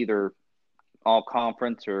 either all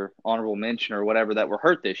conference or honorable mention or whatever that were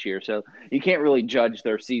hurt this year. So you can't really judge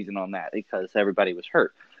their season on that because everybody was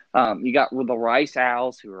hurt. You got the Rice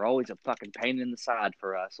Owls, who are always a fucking pain in the side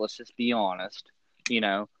for us. Let's just be honest. It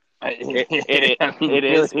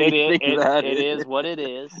is what it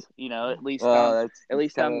is. At least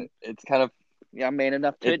it's kind of I'm man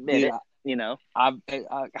enough to admit it. I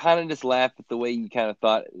kind of just laughed at the way you kind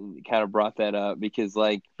of brought that up because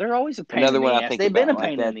like they're always a pain in the ass. They've been a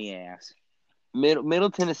pain in the ass.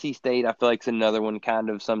 Middle Tennessee State, I feel like, is another one kind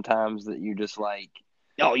of sometimes that you're just like,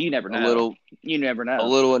 oh, you never know. You never know. A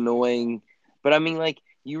little annoying, but I mean, like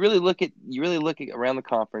you really look at around the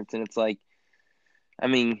conference, and it's like, I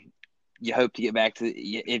mean, you hope to get back to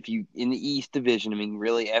if you in the East Division. I mean,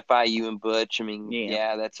 really FIU and Butch. I mean,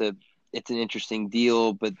 it's an interesting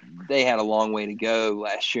deal, but they had a long way to go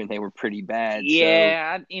last year, and they were pretty bad.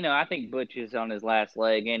 Yeah, so. I think Butch is on his last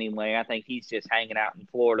leg anyway. I think he's just hanging out in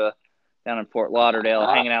Florida, down in Fort Lauderdale,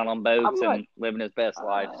 hanging out on boats and living his best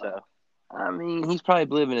life. So, I mean, he's probably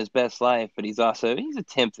living his best life, but he's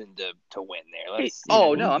attempting to win there.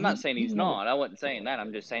 I'm not saying he's not. I wasn't saying that.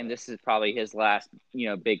 I'm just saying this is probably his last,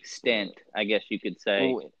 big stint, I guess you could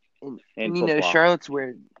say. And Charlotte's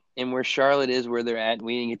where Charlotte is, where they're at.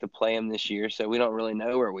 We didn't get to play them this year, so we don't really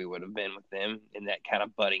know where we would have been with them in that kind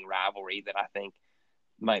of budding rivalry that I think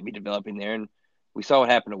might be developing there. And we saw what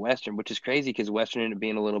happened to Western, which is crazy because Western ended up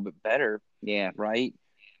being a little bit better. Yeah. Right?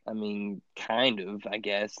 I mean, kind of, I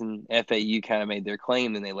guess. And FAU kind of made their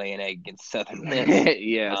claim, and they lay an egg against Southern Miss.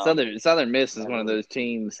 Yeah, Southern Miss is one of those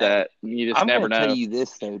teams that you just never know. I'm going to tell you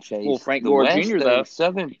this, though, Chase. Well, Frank Gore Jr., though.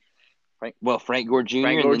 Frank Gore Jr.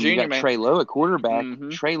 and then you got Trey Lowe at quarterback. Mm-hmm.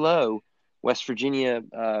 Trey Lowe, West Virginia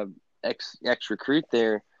ex-recruit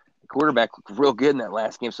there, quarterback looked real good in that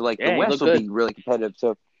last game. So, the West will be really competitive.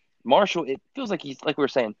 So, Marshall, it feels like he's, like we were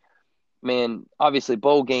saying, man, obviously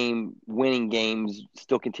bowl game, winning games,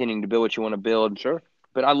 still continuing to build what you want to build. Sure.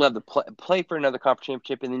 But I love to play for another conference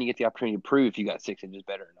championship, and then you get the opportunity to prove if you got 6 inches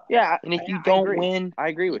better or not. Yeah. And if you don't win, I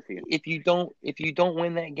agree with you. If you don't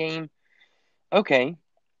win that game, okay.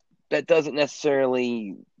 That doesn't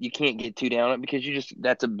necessarily – you can't get too down on it because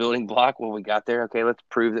that's a building block. Well, we got there. Okay, let's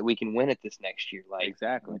prove that we can win it this next year.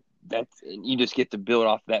 Exactly. You just get to build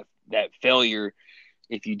off that failure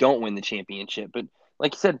if you don't win the championship. But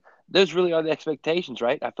like you said, those really are the expectations,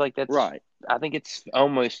 right? I feel like that's right. I think it's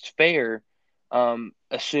almost fair,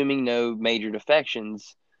 assuming no major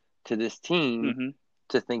defections to this team,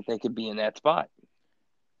 to think they could be in that spot.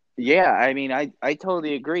 Yeah, I mean, I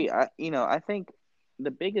totally agree. I think – the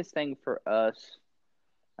biggest thing for us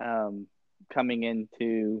coming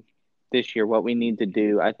into this year, what we need to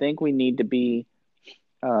do, I think we need to be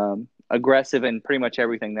aggressive in pretty much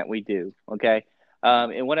everything that we do, okay?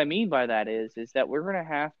 And what I mean by that is that we're going to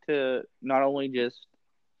have to not only just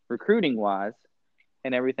recruiting-wise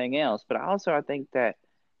and everything else, but also I think that,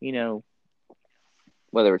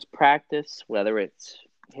 whether it's practice, whether it's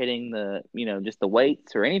hitting the, just the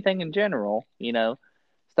weights or anything in general,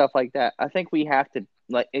 stuff like that. I think we have to,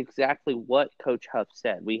 like exactly what Coach Huff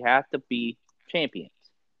said, we have to be champions.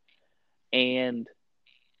 And,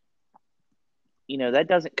 that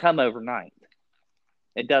doesn't come overnight.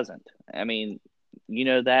 It doesn't. I mean,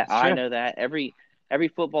 that. I know that. Every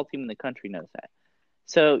football team in the country knows that.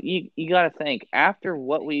 So you got to think, after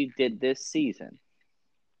what we did this season,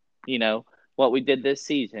 what we did this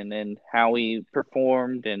season and how we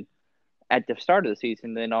performed and at the start of the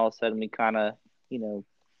season, then all of a sudden we kind of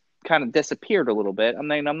disappeared a little bit. I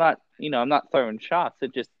mean, I'm not throwing shots.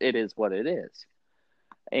 It is what it is.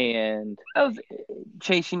 And that was,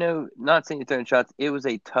 Chase, not saying you're throwing shots. It was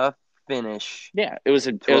a tough finish. Yeah, it was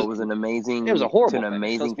an amazing. It was a horrible,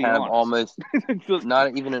 amazing kind of almost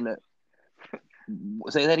not even in a.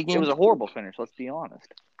 Say that again. It was a horrible finish. Let's be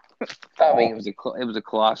honest. I mean, it was a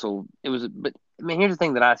colossal. But I mean, here's the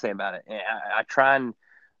thing that I say about it. I try and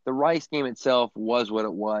the Rice game itself was what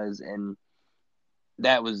it was, and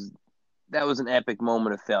that was an epic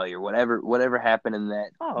moment of failure. Whatever happened in that.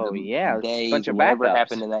 Oh yeah, day, bunch of whatever backups.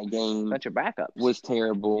 happened in that game, bunch of backups was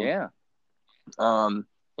terrible. Yeah.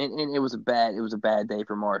 And it was a bad day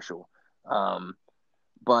for Marshall.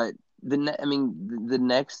 But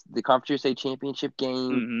the Conference USA Championship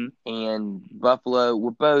game and Buffalo were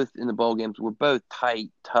both in the bowl games. Were both tight,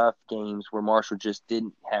 tough games where Marshall just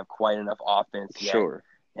didn't have quite enough offense yet. Sure.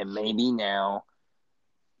 And maybe now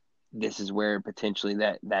this is where potentially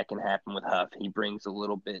that can happen with Huff. He brings a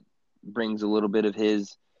little bit of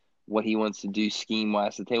his what he wants to do scheme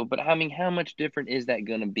wise to the table. But I mean, how much different is that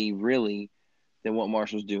going to be really than what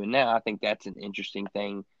Marshall's doing now? I think that's an interesting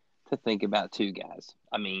thing to think about too, guys.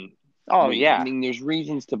 I mean, there's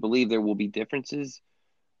reasons to believe there will be differences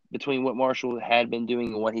between what Marshall had been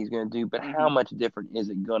doing and what he's going to do, but how much different is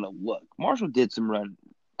it going to look? Marshall did some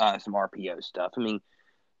RPO stuff. I mean,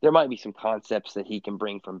 there might be some concepts that he can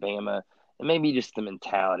bring from Bama, and maybe just the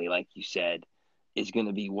mentality, like you said, is going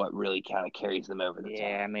to be what really kind of carries them over the top.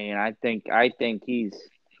 Yeah, I mean, I think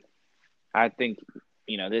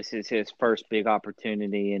this is his first big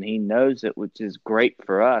opportunity, and he knows it, which is great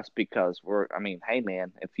for us because hey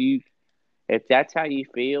man, if that's how you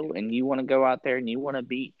feel and you want to go out there and you want to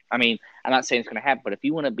beat, I mean, I'm not saying it's going to happen, but if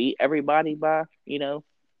you want to beat everybody by, 2-3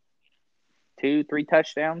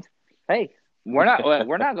 touchdowns, hey, we're not going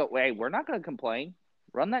to complain.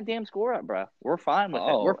 Run that damn score up, bro. We're fine with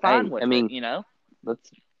it. We're fine with it.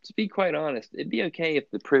 Let's be quite honest. It'd be okay if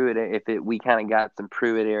we kind of got some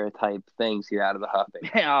Pruitt era type things here out of the Huffing.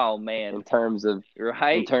 Oh man, in terms of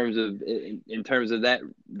that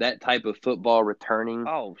type of football returning.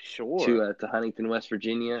 Oh sure. To Huntington, West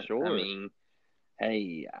Virginia. Sure. I mean,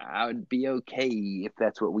 hey, I would be okay if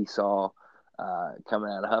that's what we saw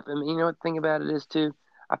coming out of Huff. I mean, what the thing about it is too.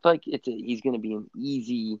 I feel like he's going to be an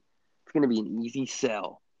easy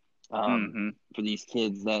sell for these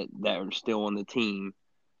kids that are still on the team.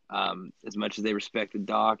 As much as they respected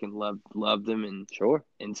Doc and loved him and sure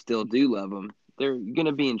and still do love him, they're going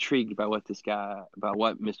to be intrigued by what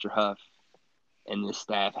Mr. Huff and this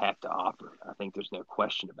staff have to offer. I think there's no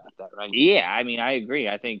question about that, right? Yeah, I mean, I agree.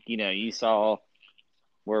 I think you saw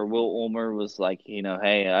where Will Ulmer was like,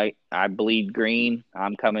 hey, I bleed green.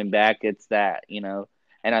 I'm coming back. It's that,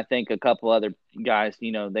 And I think a couple other guys,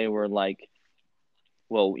 they were like,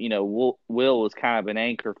 well, Will was kind of an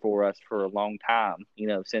anchor for us for a long time,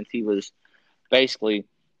 since he was basically,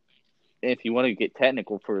 if you want to get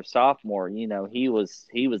technical for a sophomore, he was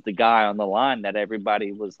the guy on the line that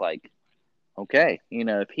everybody was like, okay,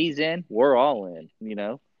 if he's in, we're all in,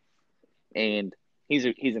 and he's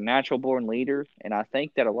a natural born leader. And I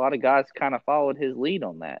think that a lot of guys kind of followed his lead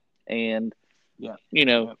on that. And,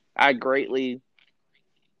 I greatly,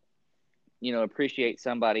 appreciate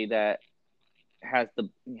somebody that has the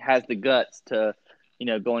guts to,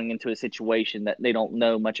 going into a situation that they don't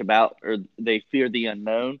know much about or they fear the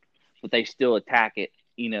unknown, but they still attack it,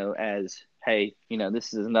 as, hey,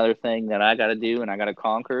 this is another thing that I got to do and I got to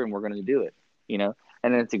conquer and we're going to do it, and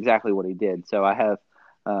that's exactly what he did. So I have,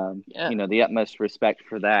 the utmost respect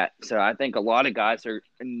for that. So I think a lot of guys are,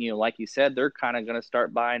 like you said, they're kind of going to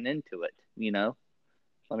start buying into it, I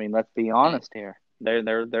mean, let's be honest here.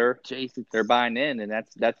 They're buying in, and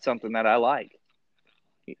that's something that I like.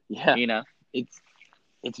 Yeah, it's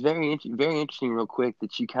very interesting. Real quick,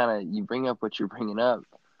 that you bring up what you're bringing up,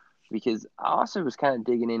 because I also was kind of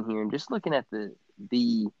digging in here and just looking at the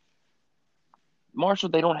Marshall.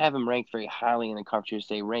 They don't have him ranked very highly in the Conference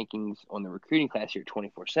USA rankings on the recruiting class here at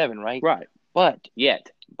 24/7, right? Right. But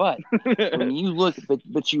when you look,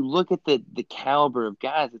 but you look at the caliber of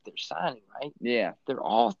guys that they're signing, right? Yeah, they're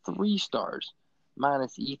all 3 stars.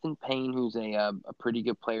 Minus Ethan Payne, who's a pretty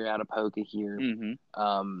good player out of Poca here, and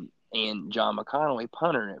John McConaughey,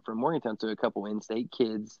 punter from Morgantown, so a couple in-state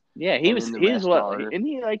kids. Yeah, he's what? Isn't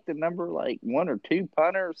he like the number 1 or 2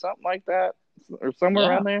 punter or something like that, or somewhere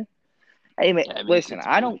around there? Hey man, listen,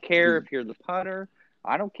 I don't care if you're the punter.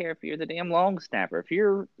 I don't care if you're the damn long snapper. If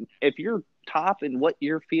you're top in what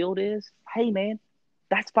your field is, hey man,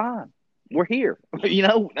 that's fine. we're here.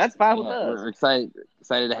 That's fine with us. We're excited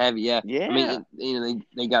to have you. Yeah. Yeah. I mean,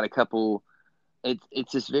 they got a couple.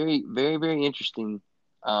 It's just very, very, very interesting.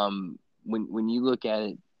 When you look at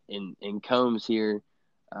it in Combs here,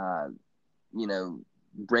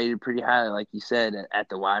 rated pretty high, like you said, at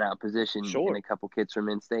the wideout position, Sure. and a couple kids from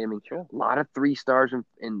in-state. I mean, Sure. a lot of 3 stars,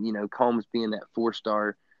 and Combs being that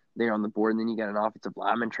 4-star there on the board. And then you got an offensive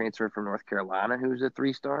lineman transfer from North Carolina who's a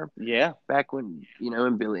 3-star. Yeah. Back when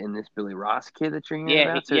and this Billy Ross kid that you're hearing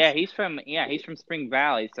about. So he's from Spring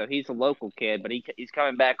Valley, so he's a local kid, but he's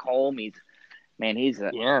coming back home. He's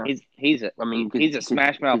a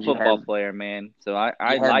smash mouth football player, man. So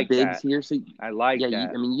I like Biggs that. Here, so I like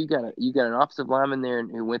that. you got an offensive lineman there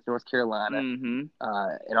who went to North Carolina. Mm-hmm.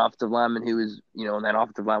 An offensive lineman who was on that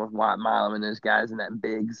offensive line with Wyatt Milam and those guys and that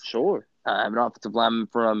Biggs. Sure. An offensive lineman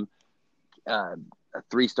from a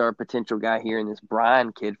 3-star potential guy here, and this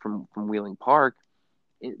Brian kid from Wheeling Park.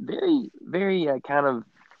 Very, very kind of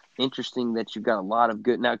interesting that you've got a lot of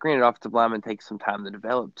good. Now, granted, offensive linemen take some time to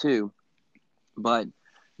develop too, but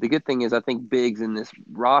the good thing is I think Biggs and this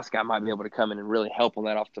Ross guy might be able to come in and really help on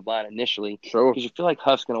that offensive line initially. Sure. Because you feel like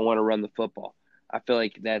Huff's going to want to run the football. I feel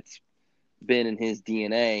like that's been in his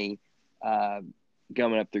DNA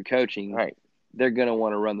coming up through coaching. Right. They're going to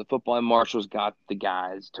want to run the football, and Marshall's got the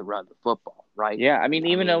guys to run the football, right? Yeah, I mean,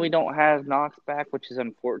 even though we don't have Knox back, which is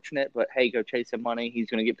unfortunate, but hey, go chase some money. He's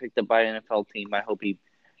going to get picked up by an NFL team. I hope he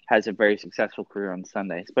has a very successful career on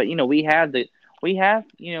Sundays. But we have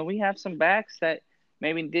some backs that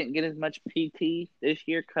maybe didn't get as much PT this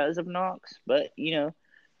year because of Knox, but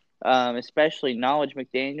especially Knowledge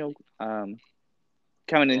McDaniel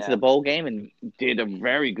coming into the bowl game and did a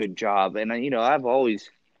very good job. And I've always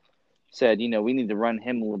said, we need to run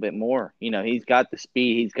him a little bit more. He's got the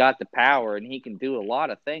speed, he's got the power, and he can do a lot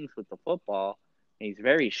of things with the football. He's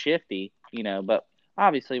very shifty, but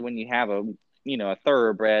obviously when you have a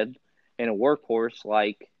thoroughbred and a workhorse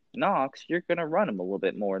like Knox, you're going to run him a little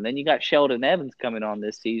bit more. And then you got Sheldon Evans coming on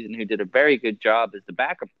this season who did a very good job as the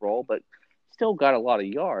backup role, but still got a lot of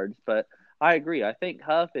yards. But I agree. I think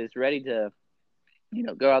Huff is ready to,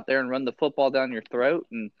 go out there and run the football down your throat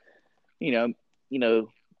and,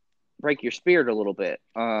 break your spirit a little bit,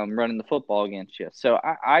 running the football against you. So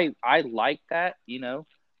I like that,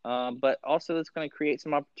 but also it's going to create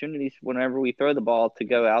some opportunities whenever we throw the ball to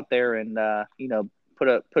go out there and, put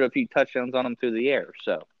a few touchdowns on them through the air.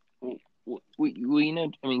 So,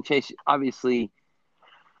 Chase, obviously,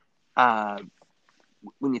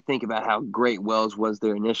 when you think about how great Wells was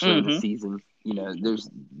there initially in the season, you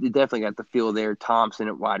definitely got the feel there. Thompson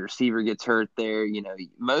at wide receiver gets hurt there. You'd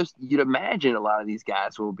imagine a lot of these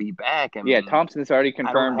guys will be back. Thompson's already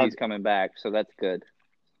confirmed he's coming back, so that's good.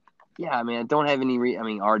 Yeah, I don't have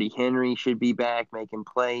any. Artie Henry should be back making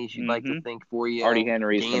plays. You'd like to think for you. Artie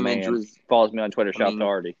Henry's follows me on Twitter. Shout out to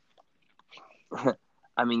Artie.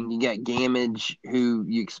 You got Gamage, who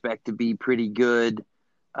you expect to be pretty good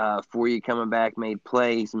for you coming back, made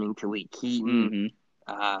plays. Khalid Keaton.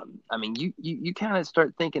 You kind of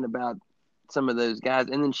start thinking about some of those guys.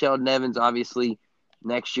 And then Sheldon Evans, obviously,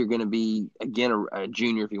 next year going to be, again, a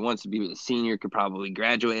junior. If he wants to be with a senior, could probably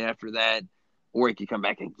graduate after that. Or he could come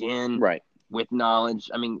back again with knowledge.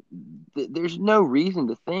 There's no reason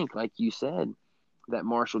to think, like you said, that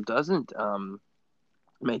Marshall doesn't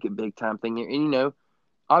make a big-time thing here. And,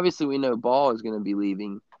 obviously we know Ball is going to be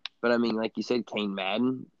leaving. But, like you said, Kane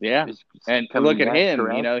Madden. Yeah. And look at him.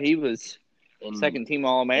 Correct? He was second-team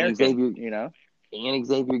All-American, And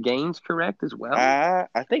Xavier Gaines, correct, as well? I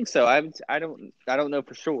think so. I don't know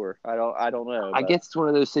for sure. I don't know. I guess it's one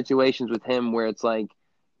of those situations with him where it's like,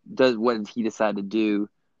 what did he decide to do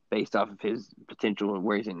based off of his potential and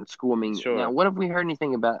where he's in school? Sure. Now, what have we heard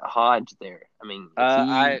anything about Hodge there?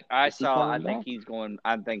 I think he's going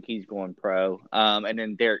pro. And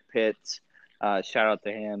then Derek Pitts, shout out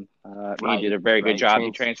to him. He did a very good job. He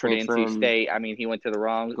transferred to NC State. He went to the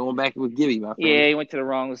wrong. Going back with Gibby, my friend. Yeah, he went to the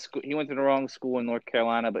wrong school. He went to the wrong school in North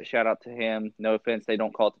Carolina. But shout out to him. No offense, they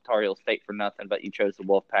don't call it the Tar Heel State for nothing. But you chose the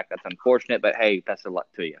Wolfpack. That's unfortunate. But hey, best of luck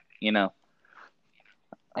to you.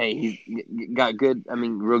 Hey, he's got good.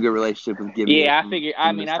 real good relationship with Gibby. Yeah, I figured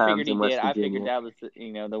he did. I figured that was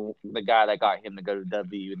the guy that got him to go to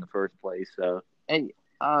W in the first place. So, hey,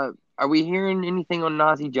 are we hearing anything on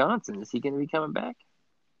Nazeeh Johnson? Is he going to be coming back?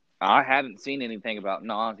 I haven't seen anything about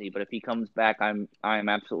Nazeeh, but if he comes back, I'm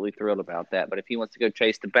absolutely thrilled about that. But if he wants to go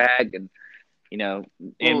chase the bag, and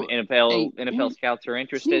NFL scouts are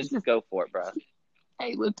interested, go for it, bro.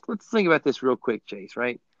 Hey, let's think about this real quick, Chase.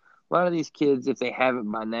 Right. A lot of these kids, if they haven't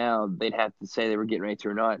by now, they'd have to say they were getting ready to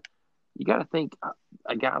or not. You got to think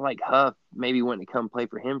a guy like Huff maybe wanting to come play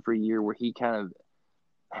for him for a year where he kind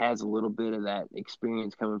has a little bit of that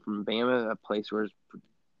experience coming from Bama, a place where it's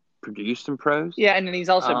produced some pros. Yeah, and then he's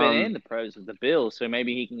also been in the pros of the Bills, so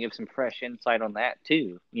maybe he can give some fresh insight on that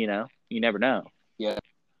too. You never know. Yeah.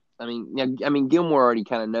 I mean, Gilmore already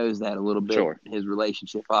kind of knows that a little bit. Sure. His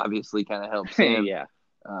relationship obviously kind of helps him. Yeah.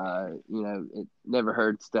 It never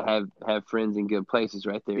hurts to have friends in good places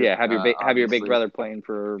right there. Yeah, have your big brother playing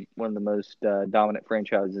for one of the most dominant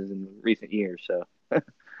franchises in recent years. So,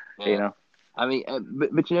 yeah. I mean,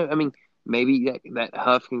 but maybe that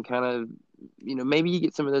Huff can kind of, maybe you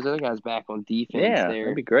get some of those other guys back on defense. Yeah, there.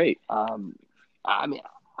 that'd be great. I mean,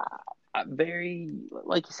 very,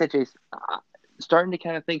 like you said, Chase, starting to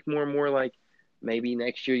kind of think more and more like maybe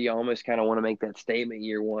next year you almost kind of want to make that statement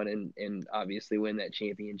year one and obviously win that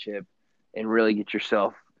championship and really get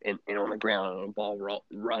yourself in on the ground on a ball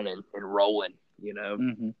running and rolling,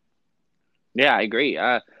 Mm-hmm. Yeah, I agree.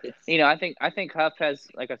 I think Huff has,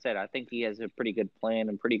 like I said, I think he has a pretty good plan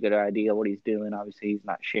and pretty good idea what he's doing. Obviously, he's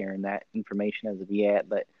not sharing that information as of yet,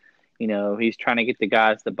 but he's trying to get the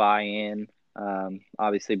guys to buy in.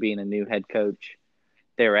 Obviously, being a new head coach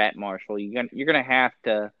there at Marshall, you're gonna have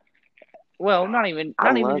to. Well, not even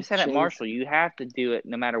just at Marshall. You have to do it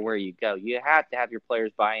no matter where you go. You have to have your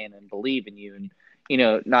players buy in and believe in you, and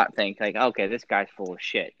not think like, okay, this guy's full of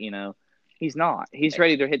shit. He's not. He's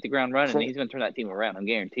ready to hit the ground running, and he's going to turn that team around. I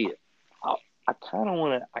guarantee it. I kind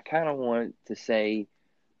of want to say a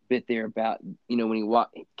bit there about when he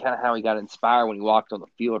walked, kind of how he got inspired when he walked on the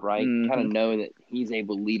field, right? Mm-hmm. Kind of knowing that he's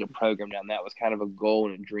able to lead a program down. That was kind of a goal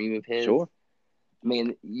and a dream of his. Sure. I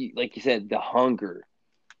mean, like you said, the hunger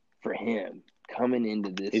for him coming into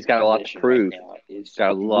this, he's got a lot to prove. Right now, he's got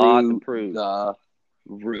a lot to prove. The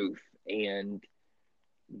roof, and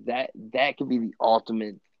that could be the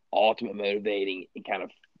ultimate motivating and kind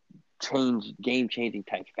of game changing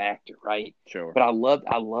type factor, right? Sure. But I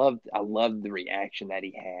loved the reaction that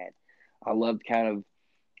he had. I loved kind of,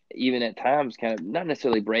 even at times, kind of not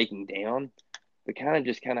necessarily breaking down, but kind of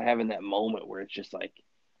just kind of having that moment where it's just like,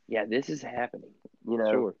 yeah, this is happening.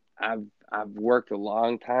 Sure. I've worked a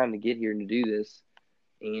long time to get here and to do this,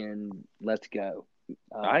 and let's go.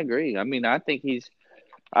 I agree. I mean, I think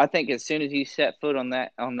as soon as he set foot on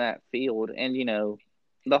that field, and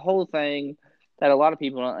the whole thing that a lot of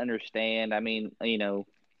people don't understand. I mean,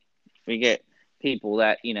 we get people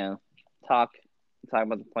that talk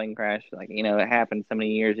about the plane crash, like it happened so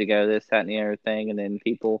many years ago, this, that, and the other thing, and then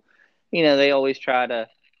people, they always try to,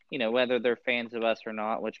 whether they're fans of us or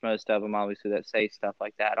not, which most of them obviously that say stuff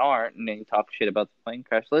like that aren't, and they talk shit about the plane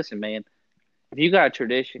crash. Listen, man, if you got a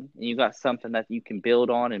tradition and you got something that you can build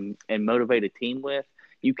on and motivate a team with,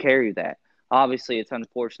 you carry that. Obviously, it's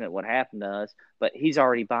unfortunate what happened to us, but he's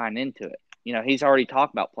already buying into it. He's already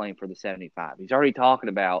talked about playing for the 75. He's already talking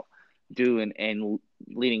about doing and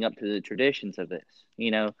leading up to the traditions of this,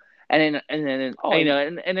 And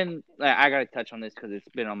then I got to touch on this because it's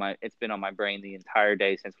been on my brain the entire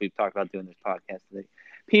day since we've talked about doing this podcast today.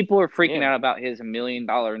 People are freaking out about his $1 million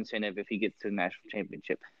incentive if he gets to the national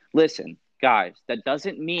championship. Listen, guys, that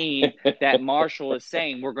doesn't mean that Marshall is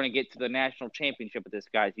saying we're going to get to the national championship with this,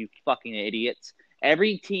 guys. You fucking idiots.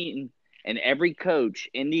 Every team and every coach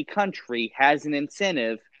in the country has an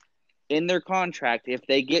incentive in their contract. If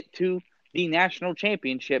they get to the national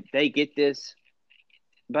championship, they get this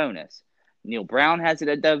bonus. Neil Brown has it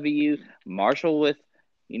at W. Marshall with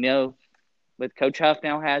Coach Huff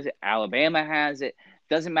now has it. Alabama has it.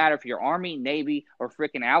 Doesn't matter if you're Army, Navy, or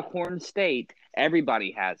freaking Alcorn State.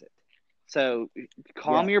 Everybody has it. So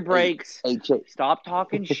calm your brakes. Stop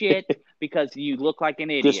talking shit because you look like an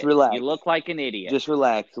idiot. Just relax. You look like an idiot. Just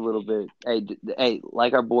relax a little bit. Hey,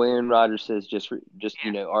 like our boy Aaron Rodgers says, just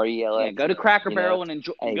RELX. Yeah, go to Cracker Barrel and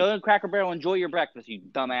enjoy. Go to Cracker Barrel and enjoy your breakfast, you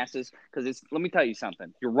dumbasses. Because let me tell you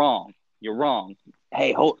something. You're wrong. You're wrong.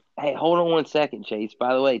 Hey, hold on 1 second, Chase.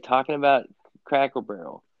 By the way, talking about Cracker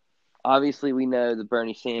Barrel, obviously we know the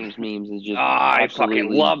Bernie Sanders memes is just. I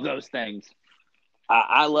fucking love those things.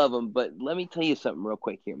 I love them, but let me tell you something real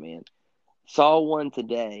quick here, man. Saw one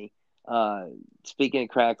today. Speaking of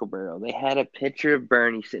Cracker Barrel, they had a picture of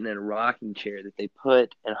Bernie sitting in a rocking chair that they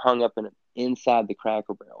put and hung up inside the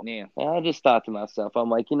Cracker Barrel. Yeah. And I just thought to myself, I'm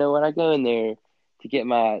like, you know what? I go in there to get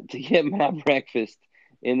my breakfast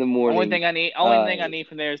in the morning. Only thing I need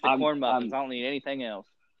from there is the corn muffins. I don't need anything else.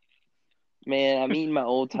 Man, I'm eating my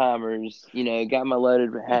old timers. Got my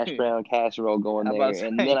loaded hash brown casserole going there,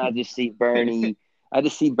 and then I just see Bernie. I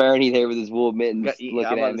just see Bernie there with his wool mittens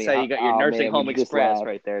looking at me. You got your nursing home express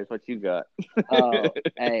right there. Is what you got.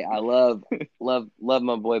 Hey, I love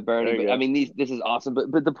my boy Bernie. But, I mean, this is awesome.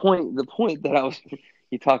 But the point that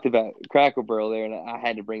you talked about Cracker Barrel there, and I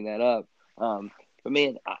had to bring that up But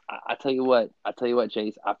man, I tell you what,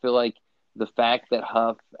 Chase. I feel like the fact that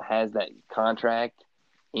Huff has that contract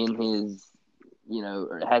in his,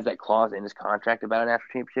 or has that clause in his contract about a national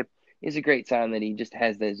championship is a great sign that he just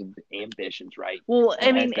has those ambitions, right? Well, I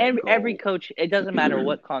And mean, has that every goal. coach, it doesn't matter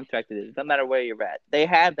what contract it is. It doesn't matter where you're at. They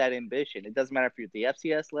have that ambition. It doesn't matter if you're at the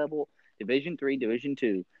FCS level, Division III, Division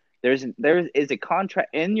II. There is a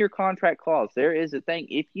contract in your contract clause. There is a thing.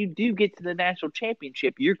 If you do get to the national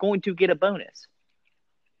championship, you're going to get a bonus.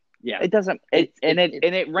 Yeah, It doesn't.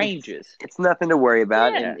 It ranges. It's nothing to worry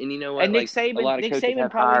about. Yeah. And you know what? And Nick Saban, a lot of coaches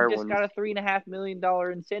have probably higher just ones. got a $3.5 million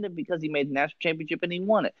incentive because he made the national championship and he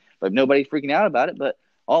won it. But nobody's freaking out about it. But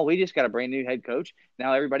we just got a brand new head coach.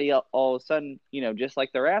 Now everybody all of a sudden, just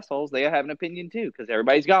like they're assholes, they have an opinion too because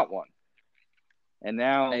everybody's got one. And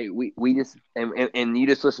now, hey, we just and you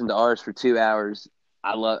just listened to ours for 2 hours.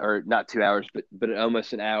 I love, or not 2 hours, but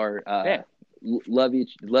almost an hour. Yeah. Love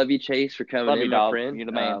you, Chase, for coming in, my friend. You're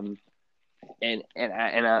the man.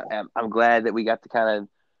 I'm glad that we got to kind of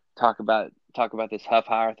talk about this Huff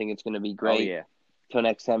hire. I think it's going to be great. Oh, yeah. Till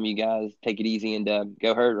next time, you guys take it easy and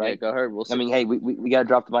go Herd, right? Yeah, go Herd. We'll see. I mean, hey, we got to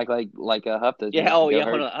drop the mic like Huff does. Yeah. Go Herd.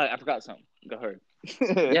 Hold on. I forgot something. Go Herd.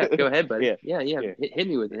 Yeah, go ahead, buddy. Yeah. Hit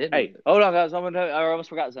me with it. Hey, hold on, guys. I almost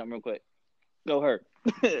forgot something real quick. Go Herd.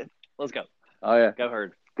 Let's go. Oh yeah, Go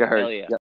Herd. go Herd. Hell yeah. Yep.